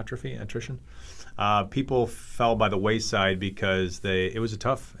looking for? Attrition. People fell by the wayside because it was a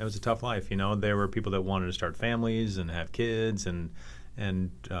tough life. There were people that wanted to start families and have kids and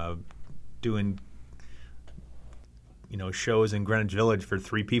doing shows in Greenwich Village for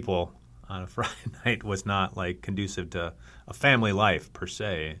 3 people on a Friday night was not like conducive to a family life per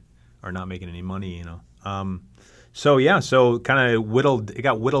se, or not making any money. So kind of it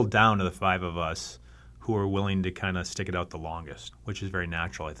got whittled down to the 5 of us who were willing to kind of stick it out the longest, which is very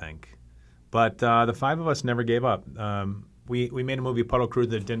natural, I think. But the 5 of us never gave up. We made a movie, Puddle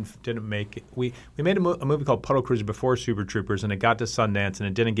Cruiser, that didn't make it. We made a movie called Puddle Cruiser before Super Troopers, and it got to Sundance, and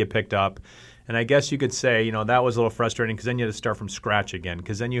it didn't get picked up. And I guess you could say, that was a little frustrating because then you had to start from scratch again,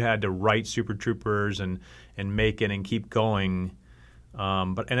 because then you had to write Super Troopers and make it and keep going.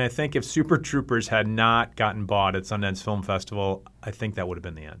 And I think if Super Troopers had not gotten bought at Sundance Film Festival, I think that would have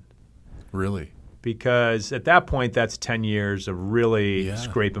been the end. Really? Because at that point, that's 10 years of really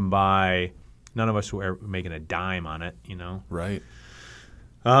scraping by. None of us were making a dime on it, Right.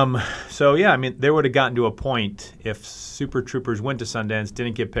 There would have gotten to a point if Super Troopers went to Sundance,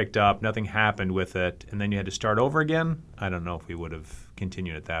 didn't get picked up, nothing happened with it, and then you had to start over again. I don't know if we would have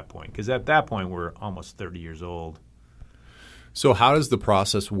continued at that point, because at that point we're almost 30 years old. So how does the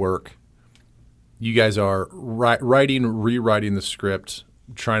process work? You guys are rewriting the script,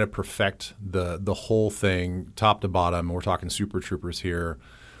 trying to perfect the whole thing, top to bottom. We're talking Super Troopers here.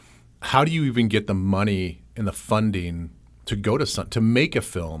 How do you even get the money and the funding to go to make a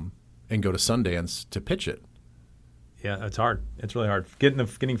film and go to Sundance to pitch it? Yeah, it's hard. It's really hard.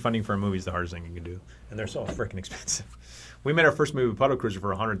 Getting funding for a movie is the hardest thing you can do, and they're so freaking expensive. We made our first movie, Puddle Cruiser,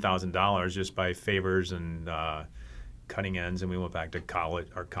 for $100,000 just by favors and cutting ends, and we went back to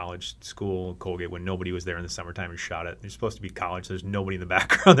our college school, Colgate, when nobody was there in the summertime and shot it. It's supposed to be college. There's nobody in the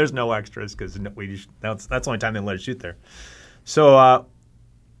background. There's no extras because that's the only time they let us shoot there.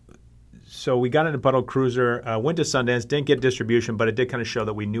 So we got into Puddle Cruiser, went to Sundance, didn't get distribution, but it did kind of show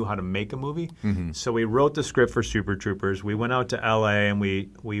that we knew how to make a movie. Mm-hmm. So we wrote the script for Super Troopers. We went out to L.A., and we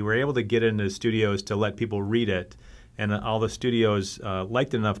were able to get into studios to let people read it. And all the studios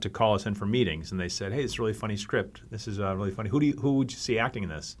liked it enough to call us in for meetings. And they said, hey, it's a really funny script. This is really funny. Who would you see acting in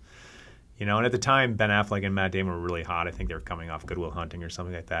this? And at the time, Ben Affleck and Matt Damon were really hot. I think they were coming off Good Will Hunting or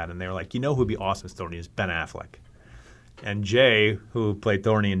something like that. And they were like, who'd be awesome story is Ben Affleck. And Jay, who played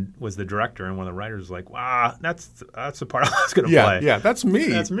Thorny and was the director and one of the writers, was like, "Wow, that's the part I was going to play." Yeah, that's me.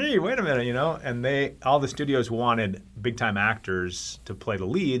 That's me. Wait a minute, And all the studios wanted big time actors to play the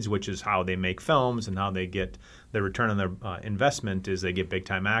leads, which is how they make films and how they get the return on their investment is they get big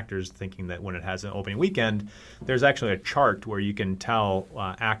time actors, thinking that when it has an opening weekend, there's actually a chart where you can tell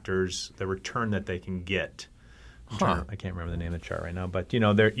actors the return that they can get. I can't remember the name of the chart right now, but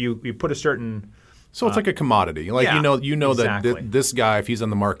you put a certain. So it's like a commodity. Like exactly. that this guy, if he's on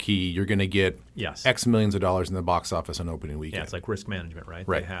the marquee, you're going to get Yes. X millions of dollars in the box office on opening weekend. Yeah, it's like risk management, right?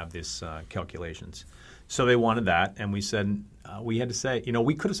 Right. They have these calculations. So they wanted that, and we said we had to say,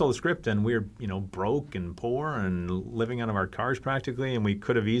 we could have sold the script, and we were, broke and poor and living out of our cars practically, and we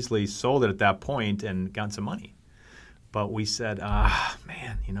could have easily sold it at that point and gotten some money. But we said,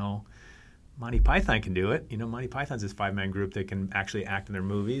 man, Monty Python can do it. Monty Python's this 5-man group that can actually act in their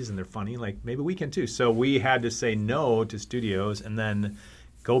movies, and they're funny. Like, maybe we can too. So we had to say no to studios and then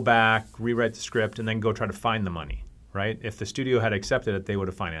go back, rewrite the script, and then go try to find the money, right? If the studio had accepted it, they would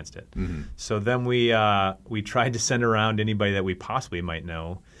have financed it. Mm-hmm. So then we tried to send around anybody that we possibly might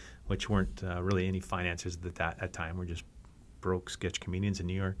know, which weren't really any financiers at that time. We're just broke sketch comedians in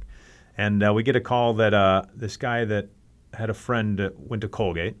New York. And we get a call that this guy that had a friend that went to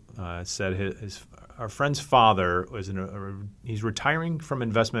Colgate, said our friend's father he's retiring from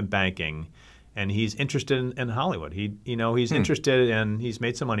investment banking, and he's interested in Hollywood. He's interested, and he's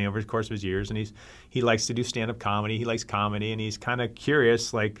made some money over the course of his years, and he likes to do stand-up comedy. He likes comedy, and he's kind of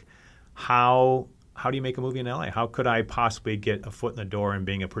curious, like, how do you make a movie in LA? How could I possibly get a foot in the door in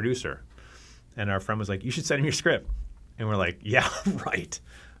being a producer? And our friend was like, you should send him your script. And we're like, yeah, right.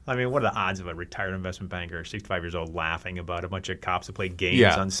 I mean, what are the odds of a retired investment banker, 65 years old, laughing about a bunch of cops that play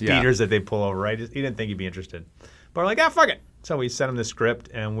games on speeders that they pull over, right? He didn't think he'd be interested. But we're like, fuck it. So we sent him the script,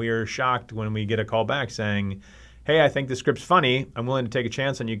 and we were shocked when we get a call back saying, hey, I think the script's funny. I'm willing to take a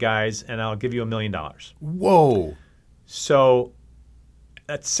chance on you guys, and I'll give you $1 million. Whoa. So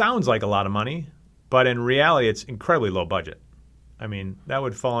that sounds like a lot of money, but in reality, it's incredibly low budget. I mean, that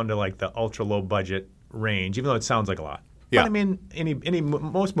would fall into like the ultra low budget range, even though it sounds like a lot. Yeah. But I mean,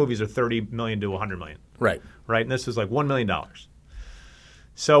 most movies are $30 million to $100 million. Right. Right, and this is like $1 million.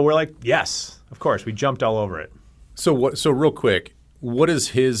 So we're like, yes, of course. We jumped all over it. So real quick, what is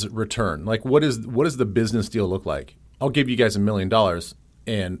his return? Like, what does the business deal look like? I'll give you guys $1 million,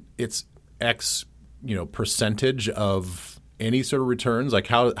 and it's X, percentage of any sort of returns. Like,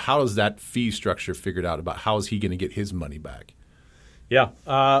 how is that fee structure figured out? About how is he going to get his money back? Yeah.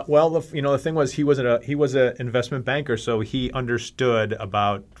 Well, the thing was he was an investment banker, so he understood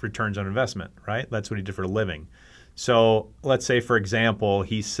about returns on investment, right? That's what he did for a living. So let's say, for example,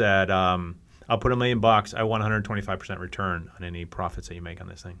 he said, I'll put $1 million. I want 125% return on any profits that you make on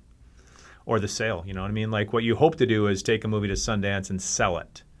this thing. Or the sale, you know what I mean? Like, what you hope to do is take a movie to Sundance and sell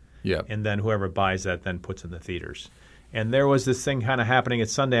it. Yeah. And then whoever buys that then puts it in the theaters. And there was this thing kind of happening at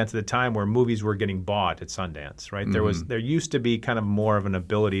Sundance at the time where movies were getting bought at Sundance, right? Mm-hmm. There used to be kind of more of an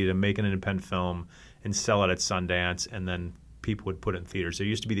ability to make an independent film and sell it at Sundance, and then people would put it in theaters. There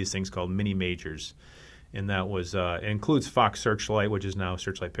used to be these things called mini majors, and that was it includes Fox Searchlight, which is now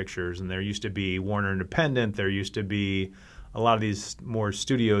Searchlight Pictures, and there used to be Warner Independent. There used to be a lot of these more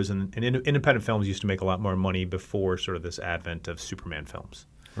studios, and independent films used to make a lot more money before sort of this advent of Superman films.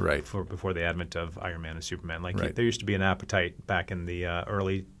 Right. Before the advent of Iron Man and Superman. Right. There used to be an appetite back in the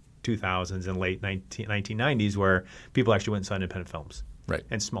early 2000s and late 1990s where people actually went and saw independent films. Right.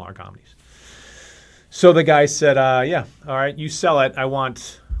 And smaller comedies. So the guy said, yeah, all right, you sell it. I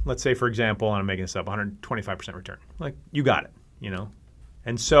want, let's say, for example, and I'm making this up, 125% return. Like, you got it,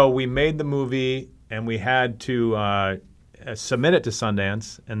 And so we made the movie, and we had to submit it to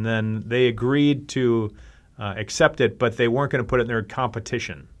Sundance, and then they agreed to accept it, but they weren't going to put it in their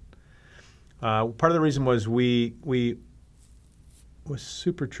competition. Part of the reason was we was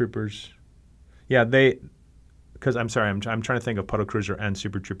Super Troopers. Yeah, because I'm sorry, I'm trying to think of Puddle Cruiser and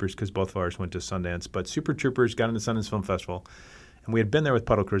Super Troopers because both of ours went to Sundance. But Super Troopers got into Sundance Film Festival, and we had been there with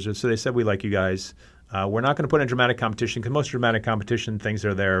Puddle Cruiser, so they said, we like you guys. We're not going to put in dramatic competition because most dramatic competition things that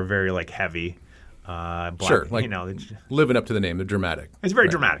are there are very like heavy. Black, sure, like living up to the name, the dramatic. It's very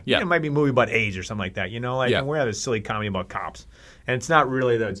dramatic. Yeah. It might be a movie about AIDS or something like that. And we have a silly comedy about cops. And it's not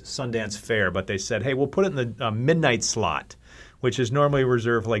really the Sundance Fair, but they said, hey, we'll put it in the midnight slot, which is normally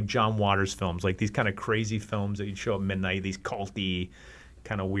reserved for like John Waters films, like these kind of crazy films that you'd show at midnight, these culty,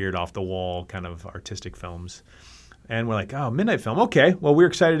 kind of weird off the wall kind of artistic films. And we're like, oh, midnight film. Okay, well, we were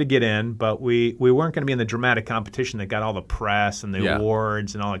excited to get in, but we weren't going to be in the dramatic competition that got all the press and the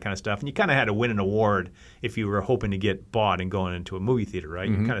awards and all that kind of stuff. And you kind of had to win an award if you were hoping to get bought and going into a movie theater, right?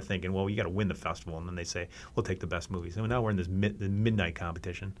 You're kind of thinking, well, you got to win the festival. And then they say, we'll take the best movies. And now we're in this the midnight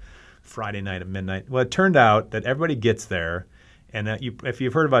competition, Friday night at midnight. Well, it turned out that everybody gets there. And if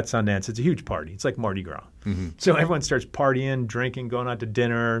you've heard about Sundance, it's a huge party. It's like Mardi Gras. So everyone starts partying, drinking, going out to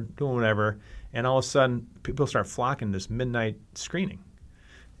dinner, doing whatever. And all of a sudden, people start flocking to this midnight screening.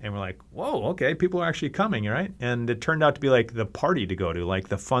 And we're like, whoa, okay, people are actually coming, right? And it turned out to be like the party to go to, like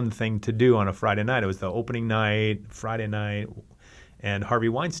the fun thing to do on a Friday night. It was the opening night, Friday night, and Harvey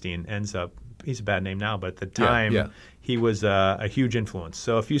Weinstein ends up, he's a bad name now, but at the time, he was a huge influence.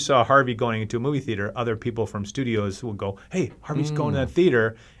 So if you saw Harvey going into a movie theater, other people from studios would go, hey, Harvey's going to that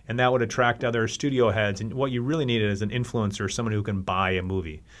theater, and that would attract other studio heads. And what you really needed is an influencer, someone who can buy a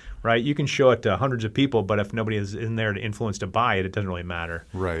movie. Right, you can show it to hundreds of people, but if nobody is in there to influence to buy it, it doesn't really matter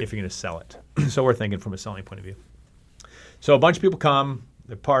if you're going to sell it. So we're thinking from a selling point of view. So a bunch of people come,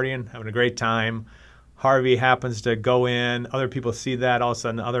 they're partying, having a great time. Harvey happens to go in. Other people see that. All of a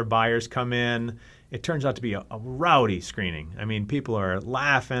sudden, other buyers come in. It turns out to be a rowdy screening. I mean, people are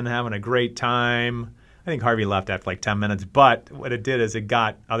laughing, having a great time. I think Harvey left after like 10 minutes, but what it did is it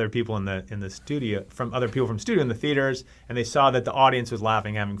got other people in the studio, from other people from studio in the theaters, and they saw that the audience was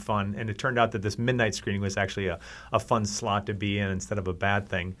laughing, having fun, and it turned out that this midnight screening was actually a fun slot to be in instead of a bad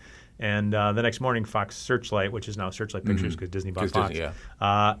thing. And the next morning, Fox Searchlight, which is now Searchlight Pictures because Disney bought Fox,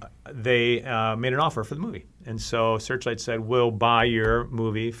 they made an offer for the movie. And so Searchlight said, we'll buy your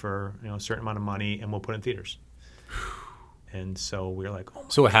movie for a certain amount of money, and we'll put it in theaters. And so we were like, oh my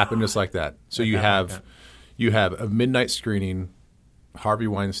So it happened just like that. So you have a midnight screening, Harvey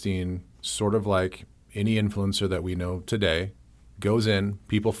Weinstein, sort of like any influencer that we know today, goes in,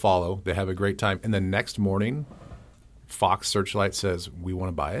 people follow, they have a great time, and the next morning, Fox Searchlight says, we want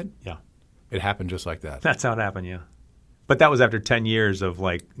to buy it? Yeah. It happened just like that. That's how it happened, yeah. But that was after 10 years of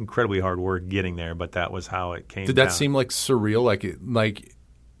like incredibly hard work getting there, but that was how it came Did that seem like surreal? Like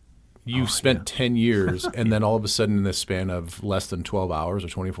you spent 10 years and then all of a sudden in this span of less than 12 hours or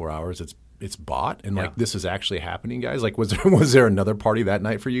 24 hours, it's bought? And like this is actually happening, guys? Like was there another party that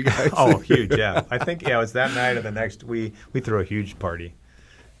night for you guys? Oh, huge, yeah. I think, it was that night or the next. We threw a huge party.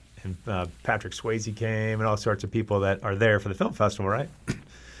 And Patrick Swayze came and all sorts of people that are there for the film festival, right?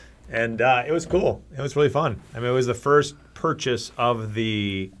 And it was cool. It was really fun. I mean, it was the first purchase of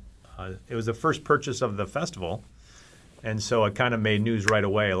the festival. And so it kind of made news right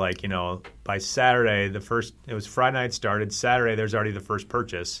away. Like, by Saturday, it was Friday night started. Saturday, there's already the first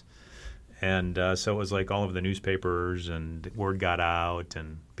purchase. And so it was like all over the newspapers and word got out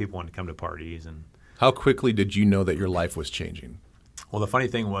and people wanted to come to parties. And how quickly did you know that your life was changing? Well, the funny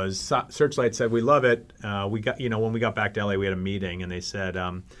thing was Searchlight said, we love it. We got, when we got back to LA, we had a meeting and they said,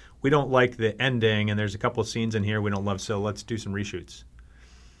 we don't like the ending and there's a couple of scenes in here we don't love, so let's do some reshoots.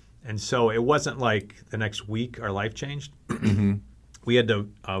 And so it wasn't like the next week our life changed. We had to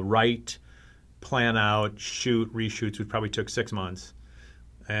write, plan out, shoot, reshoots, which probably took 6 months.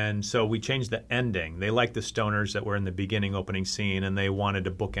 And so we changed the ending. They liked the stoners that were in the beginning opening scene, and they wanted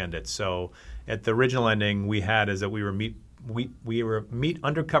to bookend it. So at the original ending we had is that we were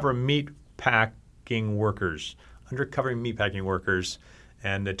undercover meat packing workers,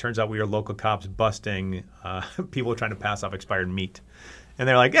 and it turns out we were local cops busting people trying to pass off expired meat. And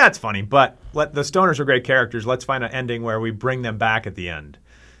they're like, yeah, it's funny, but the stoners are great characters. Let's find an ending where we bring them back at the end.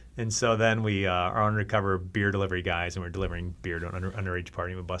 And so then we are undercover beer delivery guys, and we're delivering beer to an underage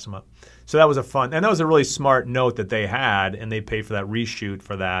party, and we bust them up. So that was that was a really smart note that they had, and they paid for that reshoot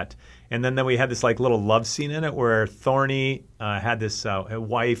for that. And then we had this like little love scene in it where Thorny had this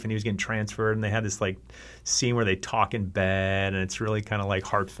wife, and he was getting transferred, and they had this like scene where they talk in bed, and it's really kind of like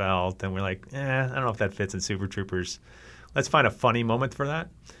heartfelt. And we're like, I don't know if that fits in Super Troopers. Let's find a funny moment for that.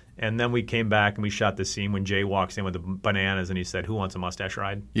 And then we came back and we shot the scene when Jay walks in with the bananas and he said, who wants a mustache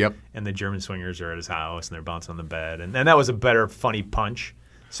ride? Yep. And the German swingers are at his house and they're bouncing on the bed. And that was a better, funny punch.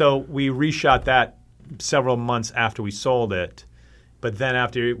 So we reshot that several months after we sold it. But then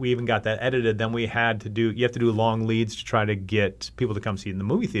after we even got that edited, then you have to do long leads to try to get people to come see it in the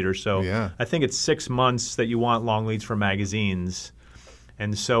movie theater. So I think it's 6 months that you want long leads for magazines.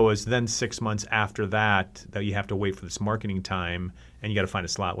 And so it's then 6 months after that you have to wait for this marketing time, and you got to find a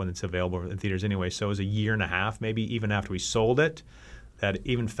slot when it's available in theaters anyway. So it was a year and a half, maybe even after we sold it, that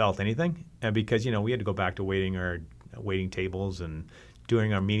even felt anything. And because we had to go back to waiting tables and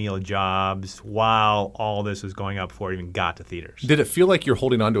doing our menial jobs while all this was going up before it even got to theaters. Did it feel like you're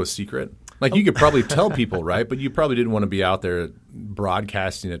holding on to a secret? Like you could probably tell people, right? But you probably didn't want to be out there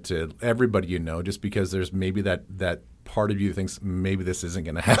broadcasting it to everybody you know, just because there's maybe that part of you thinks maybe this isn't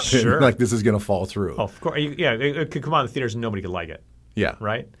going to happen. Sure. Like this is going to fall through. Oh, of course. Yeah, it could come out in the theaters and nobody could like it. Yeah.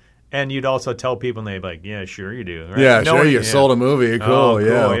 Right? And you'd also tell people, and they'd be like, yeah, sure you do. Right? Yeah, sure, you sold a movie. Cool, oh, cool.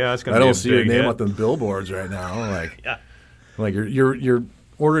 yeah. Yeah, it's gonna I be don't a see your big name hit. on the billboards right now. Like, Yeah. like you're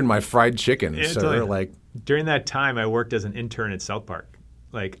ordering my fried chicken, Yeah, sir. totally. Like, During that time, I worked as an intern at South Park.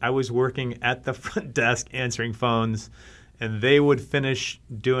 Like, I was working at the front desk answering phones, and they would finish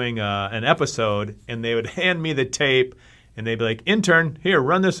doing an episode, and they would hand me the tape, and they'd be like, intern, here,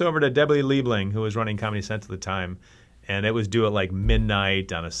 run this over to Debbie Liebling, who was running Comedy Central at the time. And it was due at like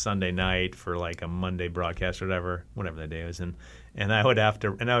midnight on a Sunday night for like a Monday broadcast or whatever that day was. And I would have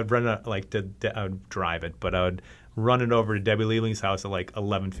to, and I would run it I would drive it, but I would run it over to Debbie Liebling's house at like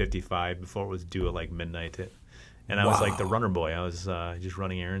 11:55 before it was due at like midnight. And I was like the runner boy. I was just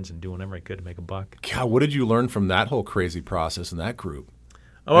running errands and doing whatever I could to make a buck. God, what did you learn from that whole crazy process in that group?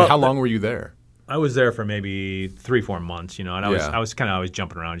 Well, And how long were you there? I was there for maybe 3-4 months, and Yeah. I was kind of always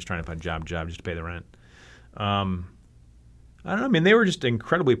jumping around, just trying to find a job just to pay the rent. I don't know. I mean, they were just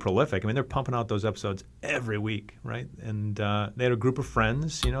incredibly prolific. I mean, they're pumping out those episodes every week, right? And they had a group of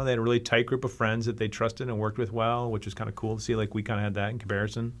friends. You know, they had a really tight group of friends that they trusted and worked with well, which was kind of cool to see. Like, we kind of had that in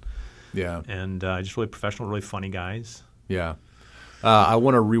comparison. Yeah. And just really professional, really funny guys. Yeah. I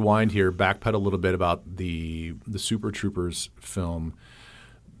want to rewind here, backpedal a little bit about the Super Troopers film.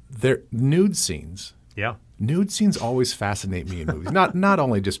 Their nude scenes. Yeah. Nude scenes always fascinate me in movies. Not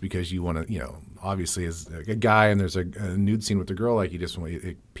only just because you want to, obviously as a guy and there's a nude scene with a girl, like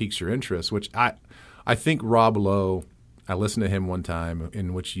it piques your interest. Which I think Rob Lowe, I listened to him one time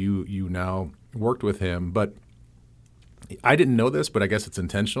in which you now worked with him, but I didn't know this, but I guess it's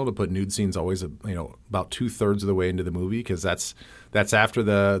intentional to put nude scenes always about 2/3 of the way into the movie because that's after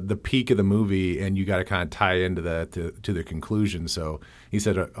the peak of the movie and you got to kind of tie into to the conclusion. So he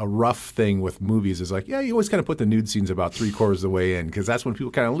said a rough thing with movies is like, yeah, you always kind of put the nude scenes about 3/4 of the way in because that's when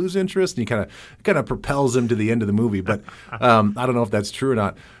people kind of lose interest and you kind of propels them to the end of the movie. But I don't know if that's true or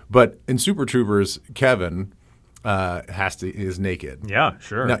not. But in Super Troopers, Kevin is naked. Yeah,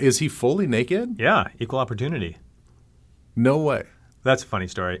 sure. Now, is he fully naked? Yeah, equal opportunity. No way. That's a funny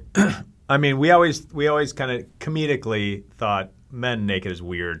story. I mean, we always kind of comedically thought men naked is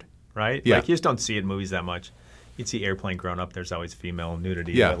weird, right? Yeah. Like, you just don't see it in movies that much. You'd see Airplane Grown Up, there's always female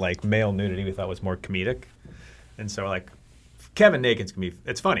nudity. Yeah. But, like, male nudity we thought was more comedic. And so, like, Kevin naked's going to be –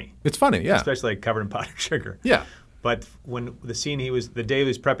 it's funny. It's funny, yeah. Especially, like, covered in powdered sugar. Yeah. But when the scene the day he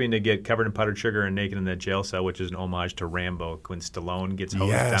was prepping to get covered in powdered sugar and naked in that jail cell, which is an homage to Rambo, when Stallone gets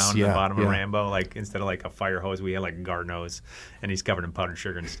hosed down to the bottom of Rambo, like instead of like a fire hose, we had like a garden hose, and he's covered in powdered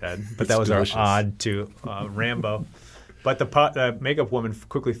sugar instead. But that was delicious. our ode to Rambo. But the makeup woman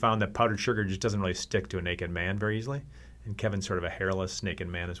quickly found that powdered sugar just doesn't really stick to a naked man very easily, and Kevin's sort of a hairless naked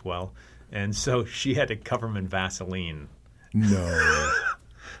man as well, and so she had to cover him in Vaseline. No.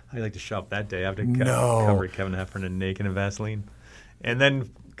 I like to shop that day. I have to No. cover Kevin Heffernan in naked in Vaseline. And then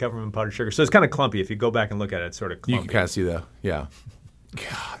cover him in powdered sugar. So it's kind of clumpy. If you go back and look at it, it's sort of clumpy. You can kind of see that, yeah.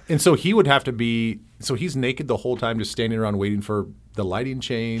 God. And so he would have to be – so he's naked the whole time just standing around waiting for the lighting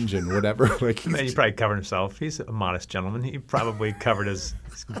change and whatever. Like And he probably covered himself. He's a modest gentleman. He probably covered his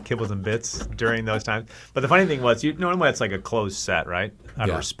kibbles and bits during those times. But the funny thing was, normally it's like a closed set, right? Out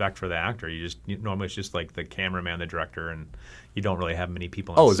of respect for the actor. Normally it's just like the cameraman, the director, and you don't really have many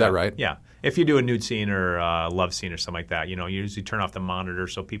people on is set. that right? Yeah. If you do a nude scene or a love scene or something like that, you usually turn off the monitor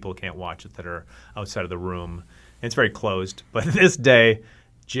so people can't watch it that are outside of the room. And it's very closed. But this day,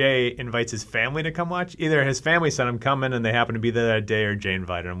 Jay invites his family to come watch. Either his family sent him coming and they happen to be there that day, or Jay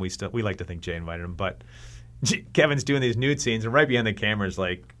invited him. We like to think Jay invited him. But Kevin's doing these nude scenes, and right behind the camera is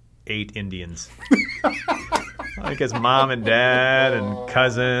like 8 Indians. Like his mom and dad and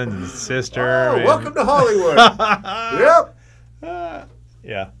cousins and sister. welcome to Hollywood. Yep.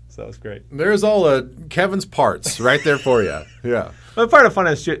 Yeah, so that was great. There's all Kevin's parts right there for you. Yeah. But part of the fun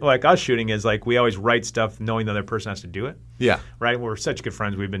of like us shooting is like we always write stuff knowing the other person has to do it. Yeah. Right? We're such good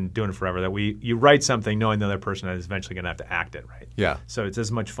friends. We've been doing it forever that you write something knowing the other person is eventually going to have to act it, right? Yeah. So it's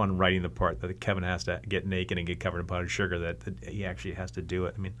as much fun writing the part that Kevin has to get naked and get covered in powdered sugar that he actually has to do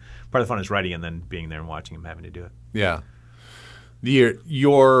it. I mean, part of the fun is writing and then being there and watching him having to do it. Yeah.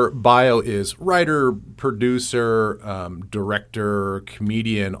 Your bio is writer, producer, director,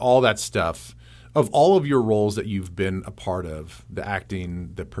 comedian, all that stuff. Of all of your roles that you've been a part of, the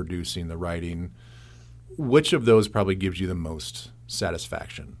acting, the producing, the writing, which of those probably gives you the most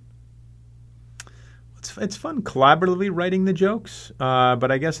satisfaction? It's fun collaboratively writing the jokes,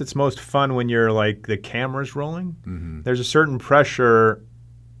 but I guess it's most fun when you're like the camera's rolling. Mm-hmm. There's a certain pressure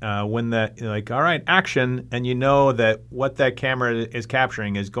when like, all right, action, and you know that what that camera is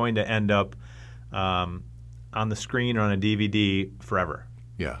capturing is going to end up on the screen or on a DVD forever.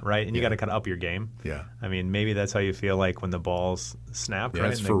 Yeah. Right? And you got to kind of up your game. Yeah. I mean, maybe that's how you feel like when the ball's snapped, right?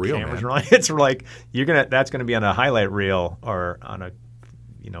 It's and for the real, camera's man. rolling. It's like that's going to be on a highlight reel or on a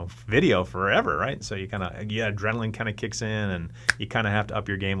video forever, right? So you adrenaline kind of kicks in, and you kind of have to up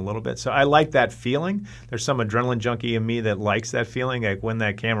your game a little bit. So I like that feeling. There's some adrenaline junkie in me that likes that feeling. Like when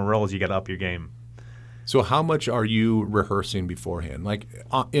that camera rolls, you got to up your game. So how much are you rehearsing beforehand? Like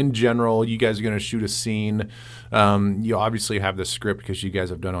in general, you guys are going to shoot a scene. You obviously have the script because you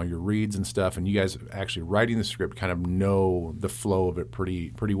guys have done all your reads and stuff, and you guys actually writing the script kind of know the flow of it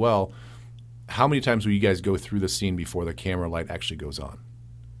pretty well. How many times will you guys go through the scene before the camera light actually goes on?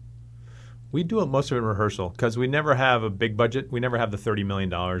 We do most of it in rehearsal because we never have a big budget. We never have the $30 million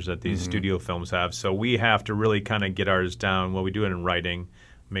that these studio films have. So we have to really kind of get ours down. Well, we do it in writing,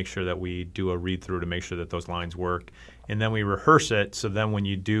 make sure that we do a read-through to make sure that those lines work. And then we rehearse it. So then when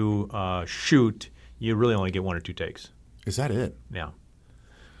you do shoot, you really only get 1 or 2 takes. Is that it? Yeah.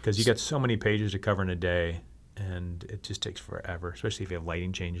 Because you get so many pages to cover in a day, and it just takes forever, especially if you have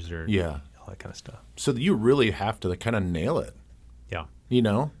lighting changes or all that kind of stuff. So you really have to kind of nail it. Yeah. You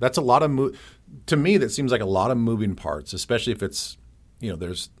know, that's a lot of to me, that seems like a lot of moving parts, especially if it's,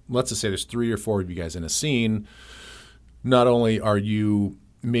 let's just say there's 3 or 4 of you guys in a scene. Not only are you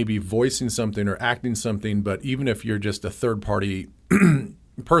maybe voicing something or acting something, but even if you're just a third party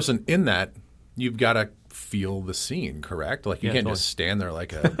person in that, you've got to feel the scene, correct? Like you can't just stand there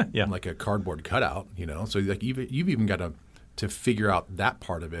like a like a cardboard cutout, So like you've even got to figure out that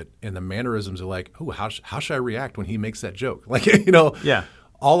part of it, and the mannerisms are like, oh, how should I react when he makes that joke? Like,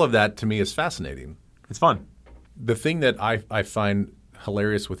 all of that to me is fascinating. It's fun. The thing that I find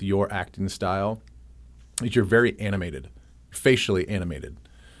hilarious with your acting style is you're very animated, facially animated.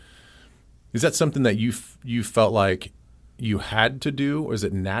 Is that something that you felt like you had to do, or is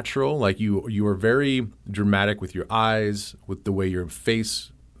it natural? Like you were very dramatic with your eyes, with the way your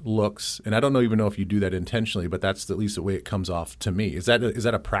face looks, and I don't even know if you do that intentionally, but that's at least the way it comes off to me. Is that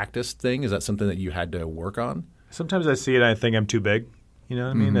a practice thing? Is that something that you had to work on? Sometimes I see it and I think I'm too big. You know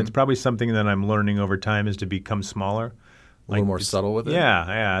what I mean? That's probably something that I'm learning over time, is to become smaller. A little more subtle with it?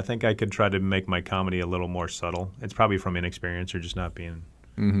 Yeah. I think I could try to make my comedy a little more subtle. It's probably from inexperience or just not being,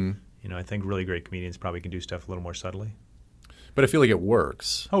 I think really great comedians probably can do stuff a little more subtly. But I feel like it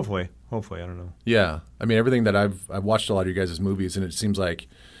works. Hopefully, I don't know. Yeah. I mean, everything that I've watched a lot of your guys' movies, and it seems like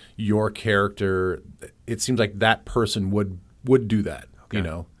your character, it seems like that person would do that,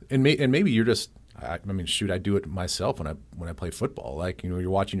 And maybe you're just, I do it myself when I play football. Like, you're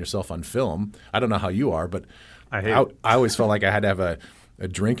watching yourself on film. I don't know how you are, but I always felt like I had to have a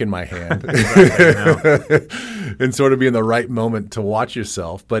drink in my hand and sort of be in the right moment to watch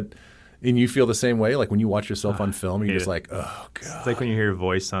yourself. And you feel the same way? Like when you watch yourself on film, you're just like, oh, God. It's like when you hear your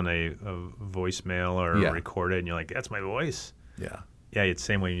voice on a voicemail or record it, and you're like, that's my voice. Yeah. Yeah, it's the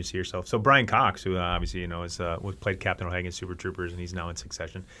same way when you see yourself. So Brian Cox, who obviously, played Captain O'Hagan in Super Troopers, and he's now in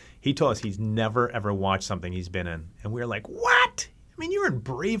Succession, he told us he's never, ever watched something he's been in. And we were like, what? I mean, you were in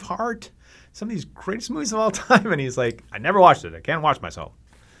Braveheart, some of these greatest movies of all time. And he's like, I never watched it. I can't watch myself.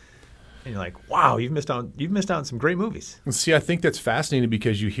 And you're like, wow, you've missed out on some great movies. See, I think that's fascinating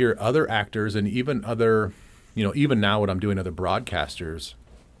because you hear other actors and even other, even now when I'm doing other broadcasters,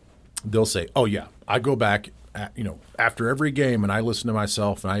 they'll say, oh, yeah, I go back, after every game and I listen to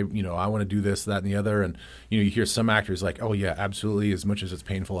myself and I want to do this, that, and the other. And, you hear some actors like, oh, yeah, absolutely. As much as it's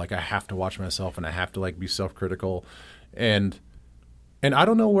painful, like I have to watch myself and I have to like be self-critical. And I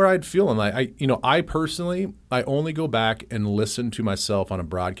don't know where I'd feel. And I personally, I only go back and listen to myself on a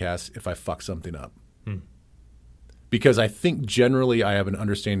broadcast if I fuck something up. Because I think generally I have an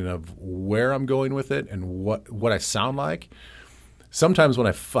understanding of where I'm going with it and what I sound like. Sometimes when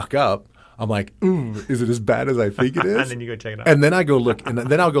I fuck up, I'm like, ooh, is it as bad as I think it is? And then you go check it out. And then I go look, and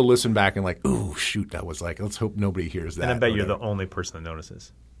then I'll go listen back and like, ooh, shoot, that was like, let's hope nobody hears that. And I bet you're the only person that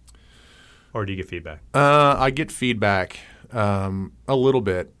notices. Or do you get feedback? I get feedback a little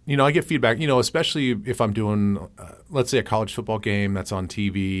bit. I get feedback, especially if I'm doing, let's say, a college football game that's on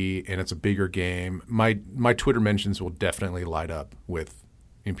TV and it's a bigger game. My Twitter mentions will definitely light up with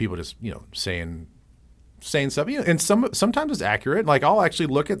people just, saying stuff. And sometimes it's accurate. Like I'll actually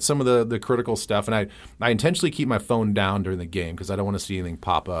look at some of the critical stuff, and I intentionally keep my phone down during the game because I don't want to see anything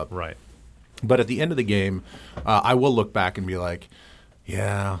pop up. Right. But at the end of the game, I will look back and be like,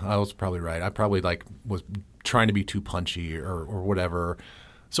 yeah, I was probably right. I probably was trying to be too punchy or whatever.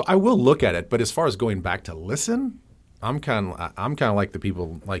 So I will look at it. But as far as going back to listen, I'm kind of like the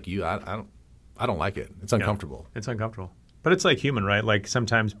people like you. I don't like it. It's uncomfortable. Yeah, it's uncomfortable. But it's like human, right? Like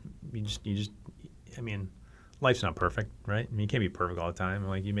sometimes you just, I mean, life's not perfect, right? I mean, you can't be perfect all the time.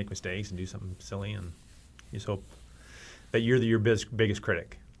 Like you make mistakes and do something silly, and you just hope that you're your biggest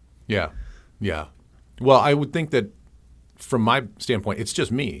critic. Yeah. Yeah. Well, I would think that from my standpoint, it's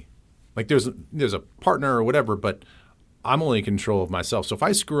just me. Like there's a partner or whatever, but I'm only in control of myself. So if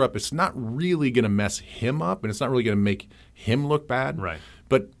I screw up, it's not really going to mess him up, and it's not really going to make him look bad. Right.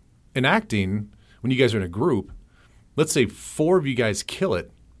 But in acting, when you guys are in a group, let's say 4 of you guys kill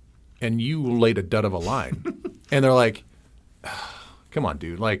it, and you laid a dud of a line, and they're like, "Come on,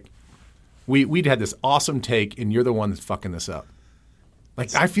 dude! Like, we'd had this awesome take, and you're the one that's fucking this up."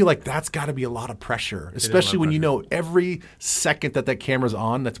 Like, I feel like that's got to be a lot of pressure, especially when you know every second that camera's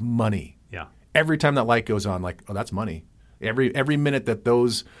on, that's money. Yeah. Every time that light goes on, like, oh, that's money. Every minute that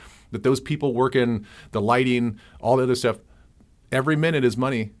those people working the lighting, all the other stuff, every minute is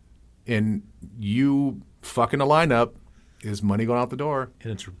money, and you fucking a lineup is money going out the door.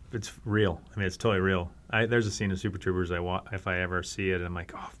 And it's real. I mean, it's totally real. There's a scene in Super Troopers if I ever see it, I'm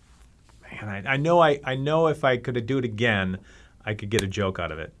like, oh man, I know if I could do it again, I could get a joke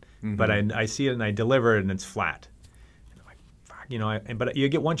out of it. Mm-hmm. But I see it and I deliver it and it's flat. And I'm like, fuck, but you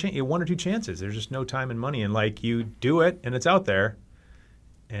get one or two chances. There's just no time and money, and like you do it and it's out there.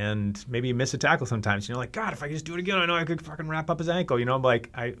 And maybe you miss a tackle sometimes. You know, like, God, if I could just do it again, I know I could fucking wrap up his ankle. You know, like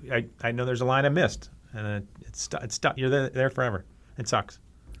I know there's a line I missed, and it's stuck. You're there forever. It sucks.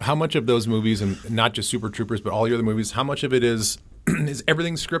 How much of those movies, and not just Super Troopers, but all your other movies, how much of it is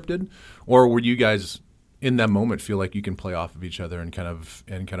everything scripted, or were you guys in that moment feel like you can play off of each other and kind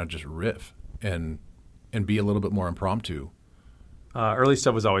of just riff and be a little bit more impromptu? Early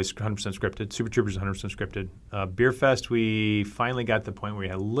stuff was always 100% scripted. Super Troopers 100% scripted. Beer Fest, we finally got to the point where we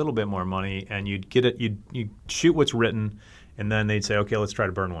had a little bit more money, and you'd get it. You'd shoot what's written, and then they'd say, "Okay, let's try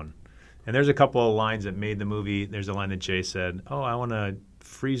to burn one." And there's a couple of lines that made the movie. There's a line that Jay said, "Oh, I want to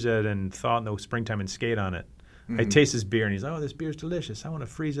freeze it and thaw it in the springtime and skate on it." Mm-hmm. I taste this beer, and he's like, "Oh, this beer's delicious. I want to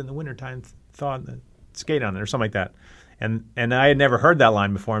freeze it in the wintertime, thaw it and skate on it," or something like that. And I had never heard that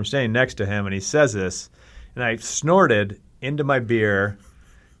line before. I'm standing next to him, and he says this, and I snorted into my beer,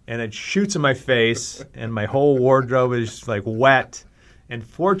 and it shoots in my face, and my whole wardrobe is like wet. And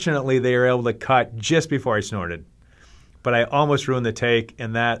fortunately, they were able to cut just before I snorted. But I almost ruined the take,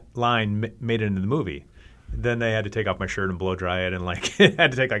 and that line made it into the movie. Then they had to take off my shirt and blow dry it, and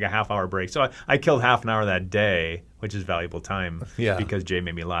had to take like a half-hour break. So I killed half an hour that day, which is valuable time, because Jay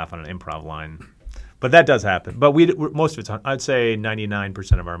made me laugh on an improv line. But that does happen. But most of it's, I'd say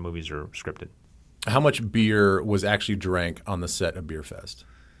 99% of our movies are scripted. How much beer was actually drank on the set of Beer Fest?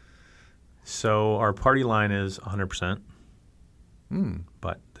 So our party line is 100%.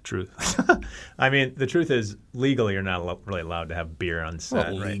 But the truth, I mean, the truth is legally you're not really allowed to have beer on set.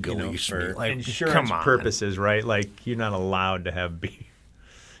 Well, right? legally, for like, insurance purposes, right? Like you're not allowed to have beer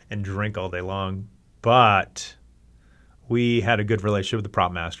and drink all day long. But we had a good relationship with the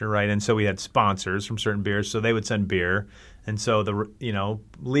prop master, right? And so we had sponsors from certain beers, so they would send beer. And so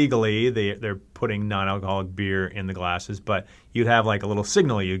legally they're putting non-alcoholic beer in the glasses, but you'd have like a little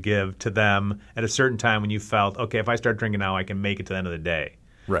signal you give to them at a certain time when you felt, okay, if I start drinking now, I can make it to the end of the day.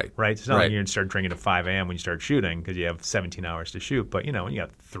 Right. Right. It's not like you're going to start drinking at 5 a.m. when you start shooting because you have 17 hours to shoot. But when you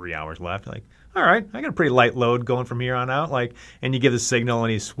got 3 hours left, you're like, all right, I got a pretty light load going from here on out. And you give the signal,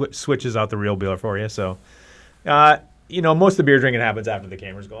 and he switches out the real beer for you. So, most of the beer drinking happens after the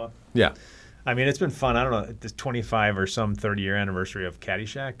cameras go off. Yeah. I mean, it's been fun. I don't know, this 25 or some 30-year anniversary of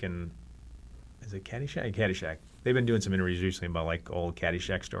Caddyshack, and is it Caddyshack? Caddyshack. They've been doing some interviews recently about like old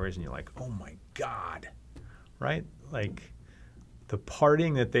Caddyshack stories, and you're like, oh my God, right? Like the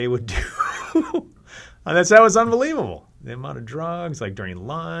partying that they would do. And that was unbelievable. The amount of drugs, like during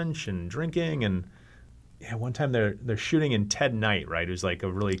lunch and drinking, and one time they're shooting in Ted Knight, right? Who's like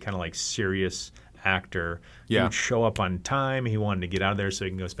a really kind of like serious actor. He would show up on time. He wanted to get out of there so he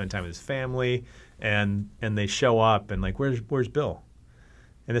can go spend time with his family. And they show up and like, where's Bill?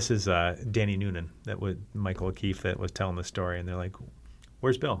 And this is Danny Noonan, Michael O'Keefe, that was telling the story. And they're like,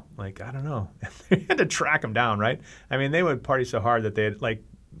 where's Bill? Like, I don't know. They had to track him down, right? I mean, they would party so hard that they had, like,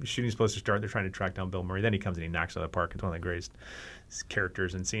 shooting's supposed to start. They're trying to track down Bill Murray. Then he comes and he knocks out of the park. It's one of the greatest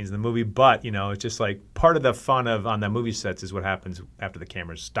characters and scenes in the movie. But, it's just like part of the fun on the movie sets is what happens after the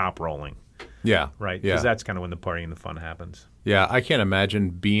cameras stop rolling. Yeah. Right? Yeah. Because that's kind of when the party and the fun happens. Yeah. I can't imagine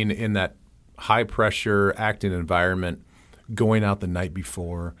being in that high-pressure acting environment, going out the night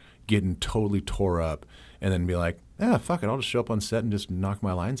before, getting totally tore up, and then be like, fuck it, I'll just show up on set and just knock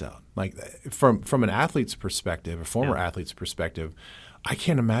my lines out. Like, from an athlete's perspective, a former athlete's perspective, I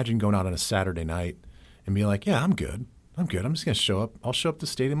can't imagine going out on a Saturday night and be like, I'm good. I'm just going to show up. I'll show up to the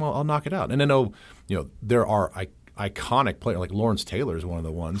stadium. I'll knock it out. And I know, there are iconic player. Like Lawrence Taylor is one of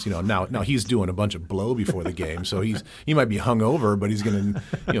the ones. Now he's doing a bunch of blow before the game, so he might be hungover, but he's going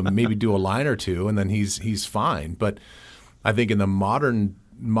to maybe do a line or two, and then he's fine. But I think in the modern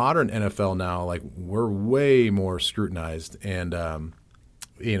NFL now, like we're way more scrutinized, and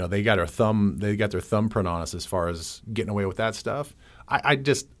they got their thumbprint on us as far as getting away with that stuff.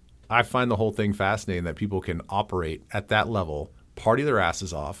 I find the whole thing fascinating that people can operate at that level, party their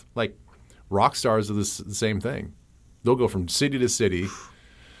asses off. Like rock stars are the same thing. They'll go from city to city,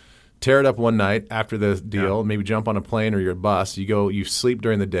 tear it up one night after the deal, maybe jump on a plane or your bus. You sleep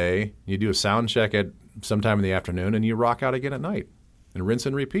during the day, you do a sound check at sometime in the afternoon, and you rock out again at night and rinse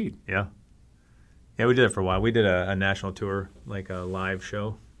and repeat. Yeah. Yeah, we did it for a while. We did a national tour, like a live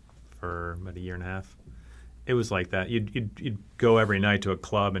show for about a year and a half. It was like that. You'd go every night to a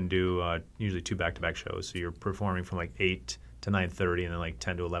club and do usually 2 back-to-back shows. So you're performing from like 8 to 9:30 and then like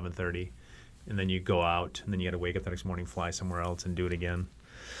 10 to 11:30. And then you go out, and then you got to wake up the next morning, fly somewhere else, and do it again.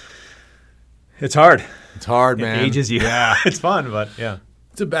 It's hard. It's hard, man. It ages you. Yeah. It's fun, but yeah.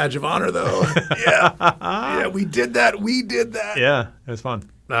 It's a badge of honor, though. Yeah, we did that. Yeah, it was fun.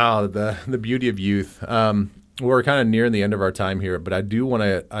 Oh, the beauty of youth. We're kind of nearing the end of our time here, but I do want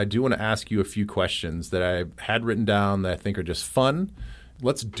to ask you a few questions that I had written down that I think are just fun.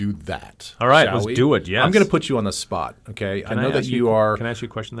 Let's do that. All right, let's do it. Yes. I'm going to put you on the spot. Okay, Can I ask you a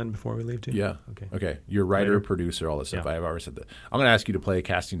question then before we leave too? Yeah. Okay. You're writer, producer, all this stuff. Yeah. I've already said that. I'm going to ask you to play a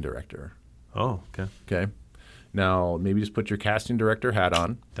casting director. Oh, okay. Okay. Now maybe just put your casting director hat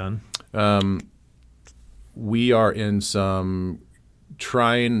on. Done. We are in some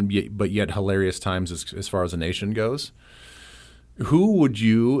trying but yet hilarious times as far as the nation goes. Who would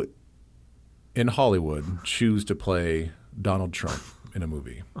you in Hollywood choose to play Donald Trump in a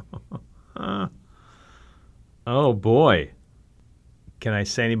movie? Oh, boy. Can I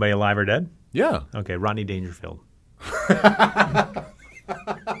say anybody alive or dead? Yeah. Okay, Rodney Dangerfield.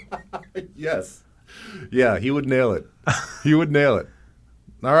 Yes. Yeah, he would nail it. He would nail it.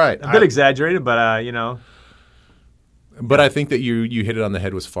 All right. A bit exaggerated, but, But I think that you hit it on the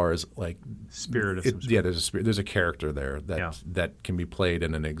head as far as like spirit of some sort. Yeah, there's a spirit. There's a character there that can be played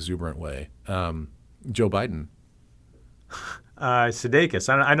in an exuberant way. Joe Biden. Sudeikis.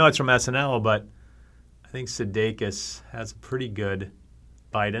 I know it's from SNL, but I think Sudeikis has a pretty good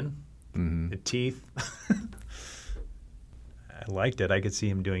Biden. Mm-hmm. The teeth. I liked it. I could see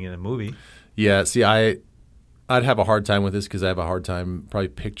him doing it in a movie. Yeah. See, I'd have a hard time with this because I have a hard time probably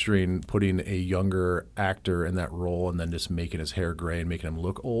picturing putting a younger actor in that role and then just making his hair gray and making him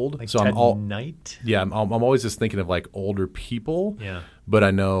look old. Like so Ted Knight? Yeah, I'm always just thinking of like older people. Yeah. But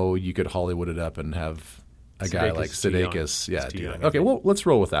I know you could Hollywood it up and have a guy like Sudeikis. Yeah. Too young, okay, well, let's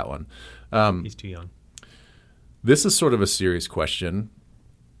roll with that one. He's too young. This is sort of a serious question.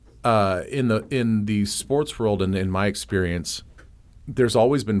 In the sports world and in my experience, there's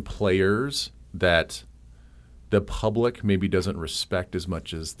always been players that the public maybe doesn't respect as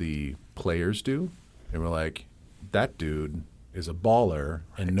much as the players do. And we're like, that dude is a baller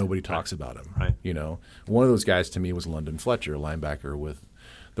and nobody talks about him. Right. You know, one of those guys to me was London Fletcher, linebacker with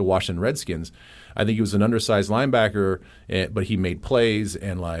the Washington Redskins. I think he was an undersized linebacker, but he made plays,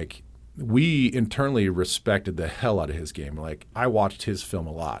 and like we internally respected the hell out of his game. Like I watched his film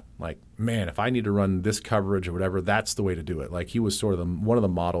a lot. Like, man, if I need to run this coverage or whatever, that's the way to do it. Like he was sort of one of the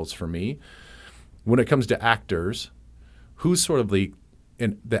models for me. When it comes to actors, who's sort of the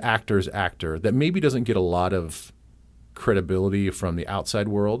actor's actor that maybe doesn't get a lot of credibility from the outside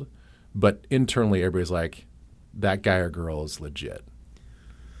world, but internally everybody's like, that guy or girl is legit?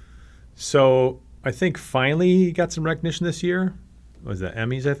 So I think finally he got some recognition this year. Was that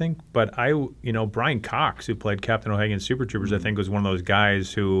Emmys, I think? But Brian Cox, who played Captain O'Hagan in Super Troopers, I think was one of those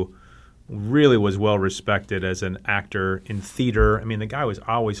guys who really was well respected as an actor in theater. I mean, the guy was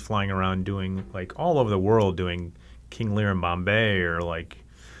always flying around doing, like, all over the world doing King Lear in Bombay or, like,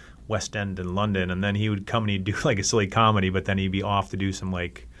 West End in London. And then he would come and he'd do, like, a silly comedy, but then he'd be off to do some,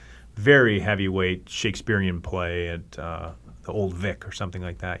 like, very heavyweight Shakespearean play at the Old Vic or something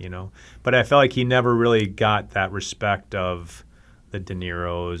like that, you know. But I felt like he never really got that respect of the De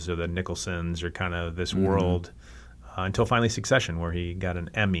Niros or the Nicholsons or kind of this world until finally Succession, where he got an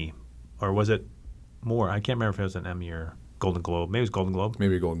Emmy. Or was it more? I can't remember if it was an Emmy or Golden Globe. Maybe it was Golden Globe.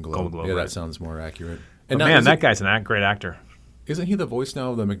 Maybe Golden Globe. Golden Globe, yeah, right. That sounds more accurate. And man, that guy's a great actor. Isn't he the voice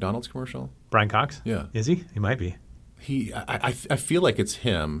now of the McDonald's commercial? Brian Cox? Yeah. Is he? He might be. I feel like it's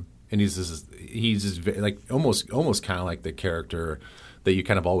him, and he's just like almost kind of like the character that you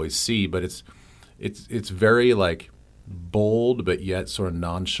kind of always see, but it's very like bold, but yet sort of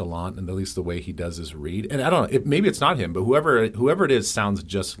nonchalant, and at least the way he does his read. And I don't know, maybe it's not him, but whoever it is sounds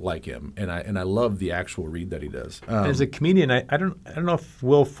just like him. And I love the actual read that he does. As a comedian, I don't know if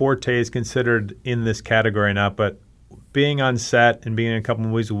Will Forte is considered in this category or not, but being on set and being in a couple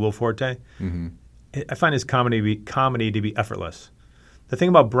movies with Will Forte, I find his comedy to be effortless. The thing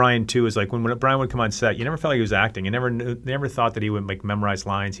about Brian too is like when Brian would come on set, you never felt like he was acting. You never thought that he would like memorize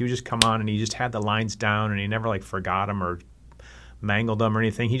lines. He would just come on and he just had the lines down, and he never like forgot them or mangled them or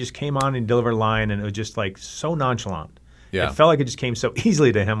anything. He just came on and delivered a line, and it was just like so nonchalant. Yeah. It felt like it just came so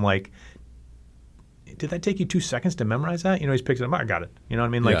easily to him. Like, did that take you 2 seconds to memorize that? You know, he picks it up. I got it. You know what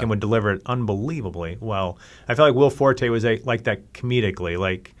I mean? Like, and would deliver it unbelievably well. I felt like Will Forte was like that comedically.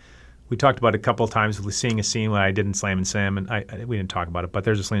 Like, we talked about it a couple of times with seeing a scene where I did in Slam and Sam, and we didn't talk about it, but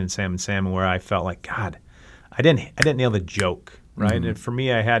there's a scene in Sam and Sam where I felt like, God, I didn't nail the joke, right? And for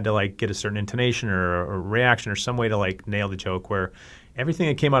me, I had to like get a certain intonation or a reaction or some way to like nail the joke where everything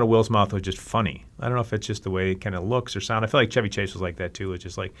that came out of Will's mouth was just funny. I don't know if it's just the way it kind of looks or sound. I feel like Chevy Chase was like that too. It's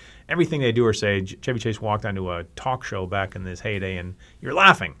just like everything they do or say. Chevy Chase walked onto a talk show back in this heyday, and you're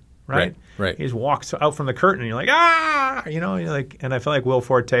laughing. Right. He just walks out from the curtain, and you're like, ah, you know, you're like, and I feel like Will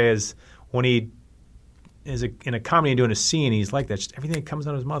Forte is when he is in a comedy and doing a scene, he's like that. Just everything that comes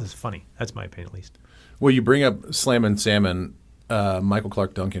out of his mouth is funny. That's my opinion, at least. Well, you bring up Slam and Salmon. Michael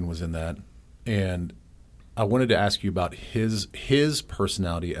Clarke Duncan was in that, and I wanted to ask you about his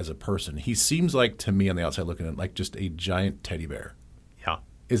personality as a person. He seems like, to me on the outside looking at it, like just a giant teddy bear. Yeah.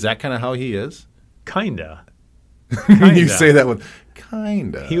 Is that kind of how he is? Kinda. You say that with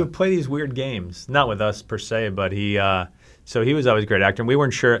kinda. He would play these weird games, not with us per se, but so he was always a great actor. And we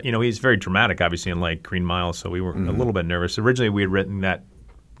weren't sure, you know, he's very dramatic, obviously, in like Green Mile, so we were a little bit nervous. Originally, we had written that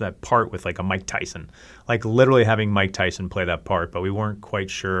part with like a Mike Tyson, like literally having Mike Tyson play that part, but we weren't quite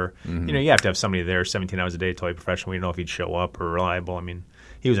sure. You know, you have to have somebody there 17 hours a day, totally professional. We didn't know if he'd show up or reliable. I mean,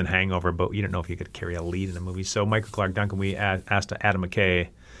 he was in Hangover, but you didn't know if he could carry a lead in a movie. So Michael Clarke Duncan, we asked Adam McKay,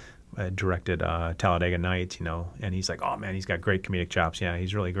 directed Talladega Nights, you know, and he's like, oh man, he's got great comedic chops. Yeah,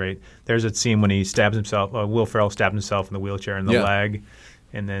 he's really great. There's a scene when he stabs himself, Will Ferrell stabbed himself in the wheelchair in the leg,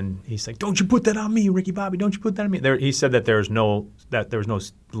 and then he's like, don't you put that on me, Ricky Bobby, don't you put that on me. He said that there was no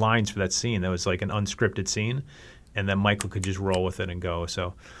lines for that scene. That was like an unscripted scene, and then Michael could just roll with it and go.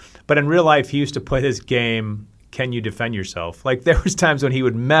 So, but in real life, he used to play this game, can you defend yourself? Like there was times when he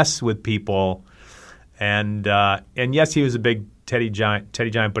would mess with people, and yes, he was a big Teddy Giant,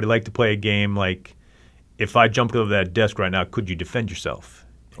 but he liked to play a game like, if I jumped over that desk right now, could you defend yourself?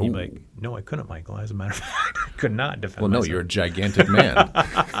 And he'd be like, no, I couldn't, Michael. As a matter of fact, I could not defend myself. Well, no, you're a gigantic man.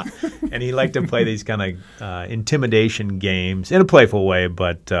 And he liked to play these kind of intimidation games in a playful way,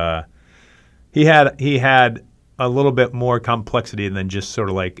 but he had a little bit more complexity than just sort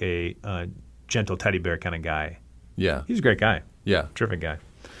of like a gentle teddy bear kind of guy. Yeah. He's a great guy. Yeah. Terrific guy.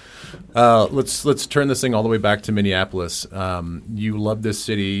 Let's turn this thing all the way back to Minneapolis. You love this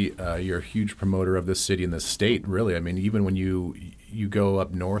city. You're a huge promoter of this city and this state, really. I mean, even when you go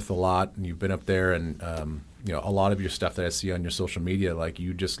up north a lot, and you've been up there, and you know, a lot of your stuff that I see on your social media, like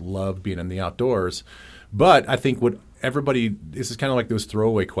you just love being in the outdoors. But I think this is kind of like those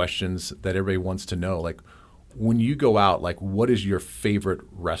throwaway questions that everybody wants to know. Like, when you go out, like, what is your favorite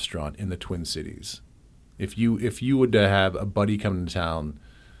restaurant in the Twin Cities? If you would have a buddy come to town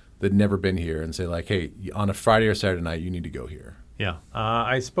that'd never been here and say like, hey, on a Friday or Saturday night, you need to go here. Yeah.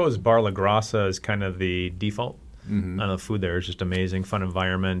 I suppose Bar La Grassa is kind of the default. The food there is just amazing, fun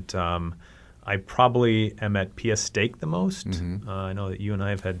environment. I probably am at PS Steak the most. I know that you and I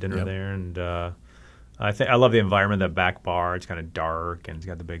have had dinner there, and I love the environment, that back bar. It's kind of dark, and it's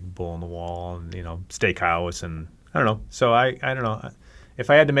got the big bull on the wall, and, you know, steakhouse, and I don't know. So I don't know. If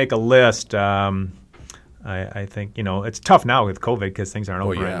I had to make a list, I think, you know, it's tough now with COVID because things aren't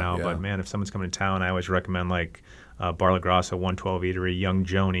open right now. Yeah. But, man, if someone's coming to town, I always recommend, like, Bar La Grassa, 112 Eatery, Young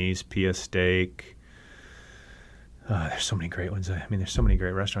Joni's, PS Steak. There's so many great ones. I mean, there's so many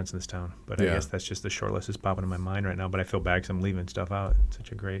great restaurants in this town. But I guess that's just the short list that's popping in my mind right now. But I feel bad because I'm leaving stuff out. It's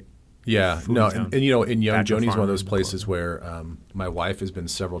such a great and you know, in Young Joni's, one of those places where my wife has been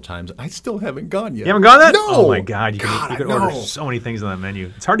several times. I still haven't gone yet. You haven't gone there? No. Oh my God! You could order so many things on that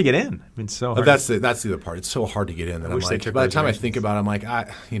menu. It's hard to get in. I mean, it's so hard. That's the other part. It's so hard to get in that I'm like, by the time I think about it, I'm like,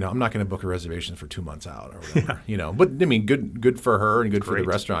 I'm not going to book a reservation for 2 months out or whatever. You know, but I mean, good for her and good for the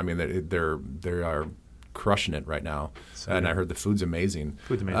restaurant. I mean, they are crushing it right now, and I heard the food's amazing.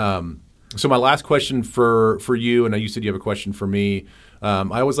 So my last question for you, and you said you have a question for me.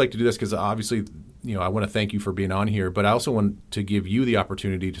 I always like to do this because obviously, you know, I want to thank you for being on here, but I also want to give you the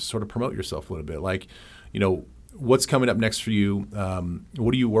opportunity to sort of promote yourself a little bit. Like, you know, what's coming up next for you?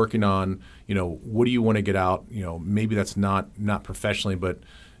 What are you working on? What do you want to get out? Maybe that's not professionally, but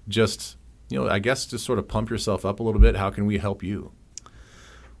just, I guess just sort of pump yourself up a little bit. How can we help you?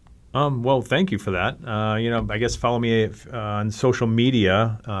 Well, thank you for that. I guess follow me on social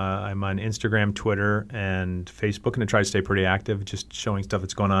media. I'm on Instagram, Twitter, and Facebook, and I try to stay pretty active, just showing stuff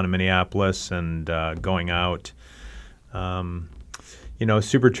that's going on in Minneapolis and going out.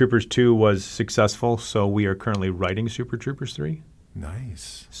 Super Troopers 2 was successful, so we are currently writing Super Troopers 3.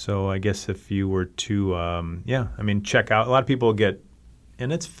 Nice. So I guess if you were to, check out. A lot of people get,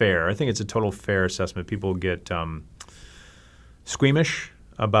 and it's fair. I think it's a total fair assessment. People get squeamish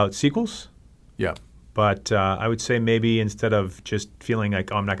about sequels. Yeah. But I would say maybe instead of just feeling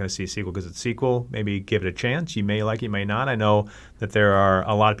like, I'm not going to see a sequel because it's a sequel, maybe give it a chance. You may like it, you may not. I know that there are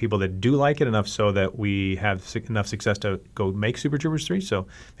a lot of people that do like it, enough so that we have enough success to go make Super Troopers 3. So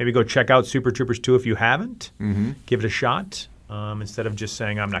maybe go check out Super Troopers 2 if you haven't. Mm-hmm. Give it a shot instead of just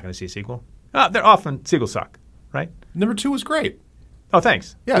saying, I'm not going to see a sequel. They're often, sequels suck, right? Number 2 was great. Oh,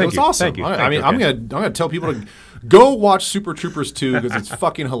 thanks. Yeah, it was awesome. Thank you. I'm gonna tell people to go watch Super Troopers 2 because it's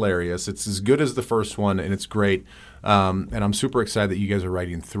fucking hilarious. It's as good as the first one, and it's great. And I'm super excited that you guys are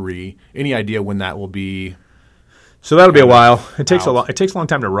writing 3. Any idea when that will be? So that'll be a while. It takes a long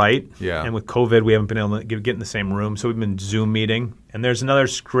time to write. Yeah. And with COVID, we haven't been able to get in the same room, so we've been Zoom meeting. And there's another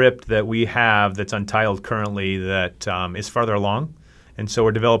script that we have that's untitled currently that is farther along. And so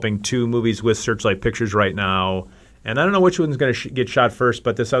we're developing 2 movies with Searchlight Pictures right now. And I don't know which one's going to get shot first,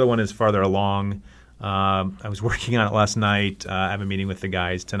 but this other one is farther along. I was working on it last night. I have a meeting with the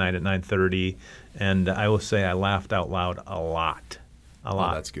guys tonight at 9:30, and I will say I laughed out loud a lot. Oh,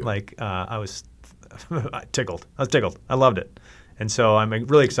 that's good. I was tickled. I loved it. And so I'm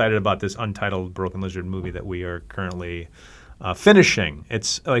really excited about this untitled Broken Lizard movie that we are currently finishing.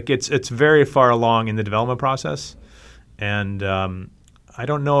 It's very far along in the development process, and I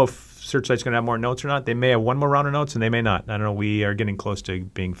don't know if Searchlight's going to have more notes or not. They may have one more round of notes, and they may not. I don't know. We are getting close to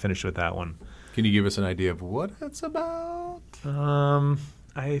being finished with that one. Can you give us an idea of what it's about?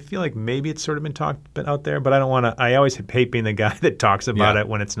 I feel like maybe it's sort of been talked out there, but I don't want to. I always hate being the guy that talks about it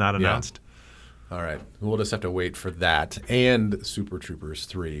when it's not announced. All right. We'll just have to wait for that and Super Troopers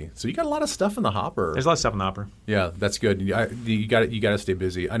 3. So you got a lot of stuff in the hopper. There's a lot of stuff in the hopper. Yeah, that's good. You got to stay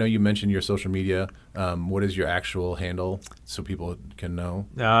busy. I know you mentioned your social media. What is your actual handle so people can know?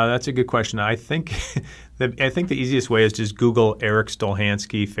 That's a good question. I think the easiest way is just Google Eric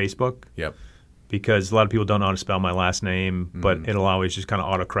Stolhansky Facebook. Yep. Because a lot of people don't know how to spell my last name, but it'll always just kind of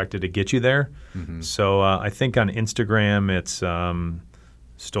autocorrect it to get you there. Mm-hmm. So I think on Instagram it's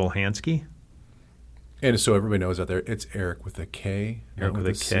Stolhansky. And so everybody knows out there, it's Eric with a K. Eric with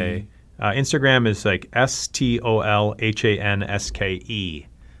a K. Instagram is like Stolhanske.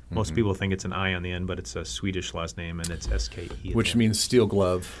 Most people think it's an I on the end, but it's a Swedish last name, and it's SKE. Which means steel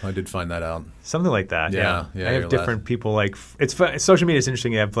glove. I did find that out. Something like that, yeah. I have different people it's fun. Social media is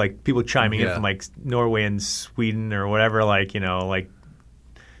interesting. You have like people chiming in from like Norway and Sweden or whatever,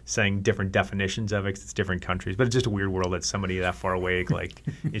 saying different definitions of it. It's different countries, but it's just a weird world that somebody that far away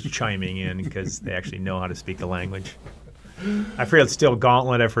is chiming in because they actually know how to speak the language. I've heard steel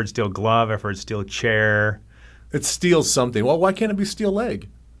gauntlet. I've heard steel glove. I've heard steel chair. It's steel something. Well, why can't it be steel leg?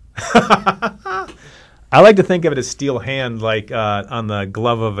 I like to think of it as steel hand, like on the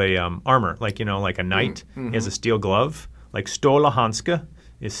glove of a armor, like a knight. Mm-hmm. He has a steel glove. Like Stolahanska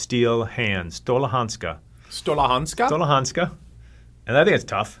is steel hand. Stolahanska. And I think it's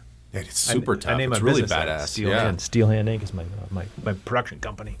tough. Yeah, it's super tough. It's really badass. Steel Hand Inc. is my production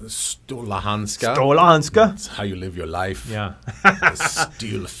company. Stolahanska. That's how you live your life. Yeah.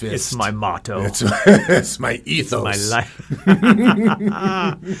 Steel fist. It's my motto. It's my ethos. It's my life.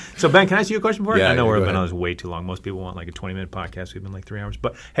 So, Ben, can I ask you a question before? Yeah, I know we've been on this way too long. Most people want like a 20-minute podcast. We've been like 3 hours.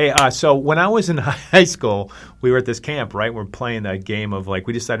 But, hey, so when I was in high school, we were at this camp, right? We're playing a game of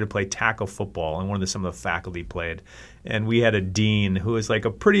we decided to play tackle football, and some of the faculty played. And we had a dean who was like a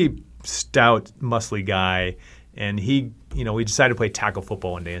pretty stout, muscly guy, and we decided to play tackle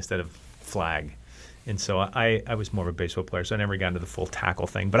football one day instead of flag. And so I was more of a baseball player, so I never got into the full tackle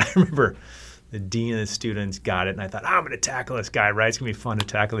thing. But I remember the dean of the students got it, and I thought, I'm going to tackle this guy, right? It's going to be fun to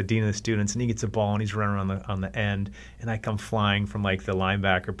tackle the dean of the students. And he gets the ball, and he's running around on the end, and I come flying from the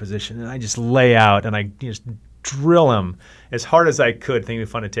linebacker position, and I just lay out, and I just drill him as hard as I could, thinking it would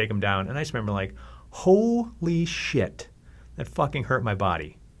be fun to take him down. And I just remember holy shit, that fucking hurt my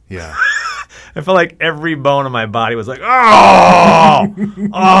body. Yeah. I felt like every bone in my body was like, oh.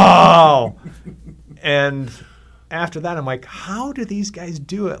 And after that, I'm like, how do these guys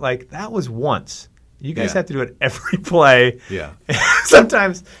do it? That was once. You guys have to do it every play. Yeah.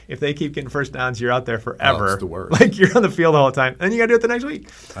 Sometimes if they keep getting first downs, you're out there forever. Oh, it's the worst. Like you're on the field the whole time, and you got to do it the next week.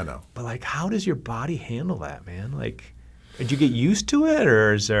 I know. But like, how does your body handle that, man? Like, did you get used to it,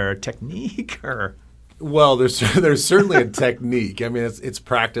 or is there a technique, or? Well, there's certainly a technique. I mean, it's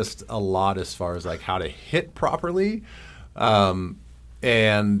practiced a lot as far as like how to hit properly, and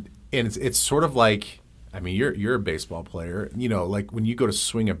it's sort of like, I mean, you're a baseball player. You know, like when you go to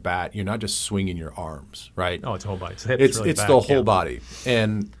swing a bat, you're not just swinging your arms, right? Oh, it's the whole body. It's the whole body.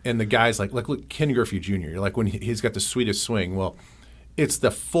 And the guy's like look, Ken Griffey Jr. Like when he's got the sweetest swing. Well, it's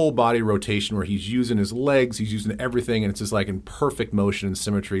the full body rotation where he's using his legs, he's using everything, and it's just like in perfect motion and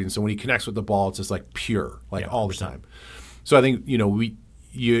symmetry. And so when he connects with the ball, it's just like pure, like all the time. So I think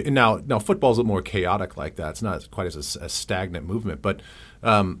now football's a little more chaotic like that. It's not quite as a stagnant movement, but.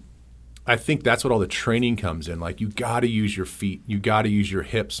 I think that's what all the training comes in. Like you got to use your feet, you got to use your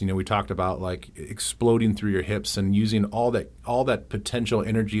hips. You know, we talked about like exploding through your hips and using all that potential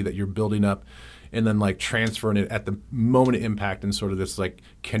energy that you're building up, and then like transferring it at the moment of impact and sort of this like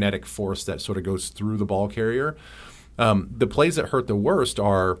kinetic force that sort of goes through the ball carrier. The plays that hurt the worst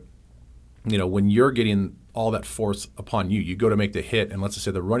are, you know, when you're getting all that force upon you. You go to make the hit, and let's just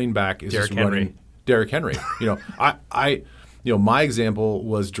say the running back is just running Derrick Henry. You know, my example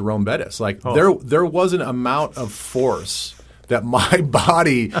was Jerome Bettis. Like there was an amount of force that my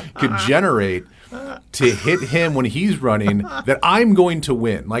body could generate to hit him when he's running that I'm going to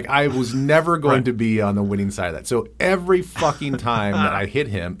win. Like I was never going to be on the winning side of that. So every fucking time that I hit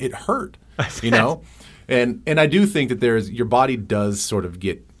him, it hurt. You know, and I do think that your body does sort of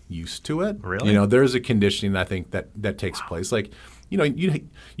get used to it. Really? You know, there's a conditioning I think that takes place. Like. You know,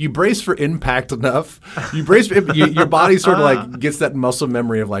 you brace for impact enough. You brace for, your body sort of like gets that muscle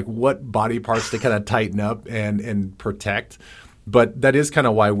memory of like what body parts to kind of tighten up and protect. But that is kind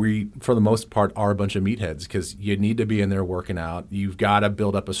of why we, for the most part, are a bunch of meatheads, because you need to be in there working out. You've got to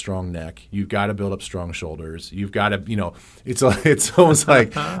build up a strong neck. You've got to build up strong shoulders. You've got to, you know, it's almost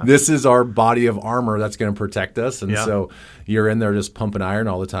like this is our body of armor that's going to protect us. And so you're in there just pumping iron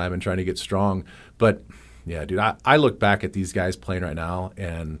all the time and trying to get strong. But yeah, dude, I look back at these guys playing right now,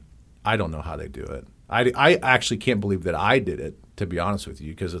 and I don't know how they do it. I actually can't believe that I did it, to be honest with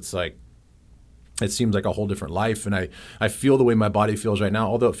you, because it's like it seems like a whole different life, and I feel the way my body feels right now,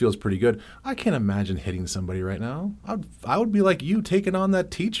 although it feels pretty good. I can't imagine hitting somebody right now. I would be like you taking on that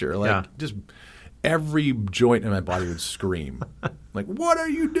teacher. Like just every joint in my body would scream. Like, what are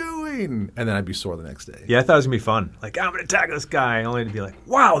you doing? And then I'd be sore the next day. Yeah, I thought it was going to be fun. Like, I'm going to tackle this guy, only to be like,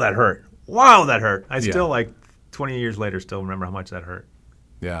 wow, that hurt. Wow, that hurt. I still, like, 20 years later, still remember how much that hurt.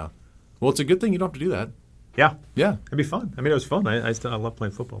 Yeah. Well, it's a good thing you don't have to do that. Yeah. Yeah. It'd be fun. I mean, it was fun. I love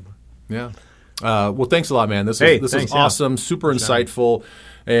playing football. But. Yeah. Well, thanks a lot, man. This is awesome, super insightful,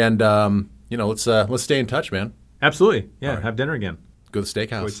 and you know, let's stay in touch, man. Absolutely. Yeah. Have dinner again. Go to the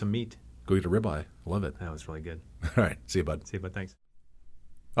steakhouse. Go eat some meat. Go eat a ribeye. Love it. That was really good. All right. See you, bud. See you, bud. Thanks.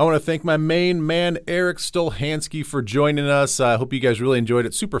 I want to thank my main man, Eric Stolhansky, for joining us. I hope you guys really enjoyed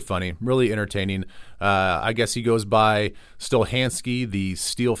it. Super funny, really entertaining. I guess he goes by Stolhansky, the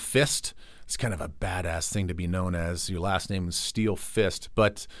Steel Fist. It's kind of a badass thing to be known as. Your last name is Steel Fist.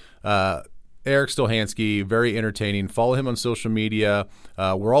 But Eric Stolhansky, very entertaining. Follow him on social media.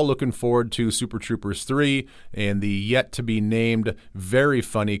 We're all looking forward to Super Troopers 3 and the yet-to-be-named, very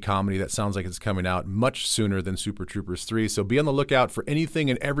funny comedy that sounds like it's coming out much sooner than Super Troopers 3. So be on the lookout for anything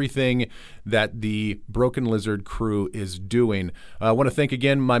and everything that the Broken Lizard crew is doing. I want to thank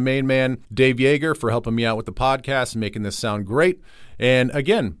again my main man, Dave Yeager, for helping me out with the podcast and making this sound great. And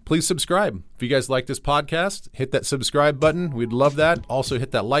again, please subscribe. If you guys like this podcast, hit that subscribe button. We'd love that. Also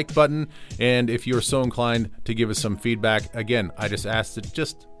hit that like button. And if you're so inclined to give us some feedback, again, I just ask that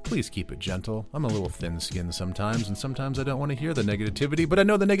just please keep it gentle. I'm a little thin-skinned sometimes, and sometimes I don't want to hear the negativity, but I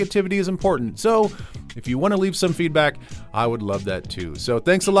know the negativity is important. So if you want to leave some feedback, I would love that too. So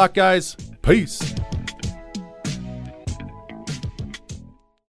thanks a lot, guys. Peace.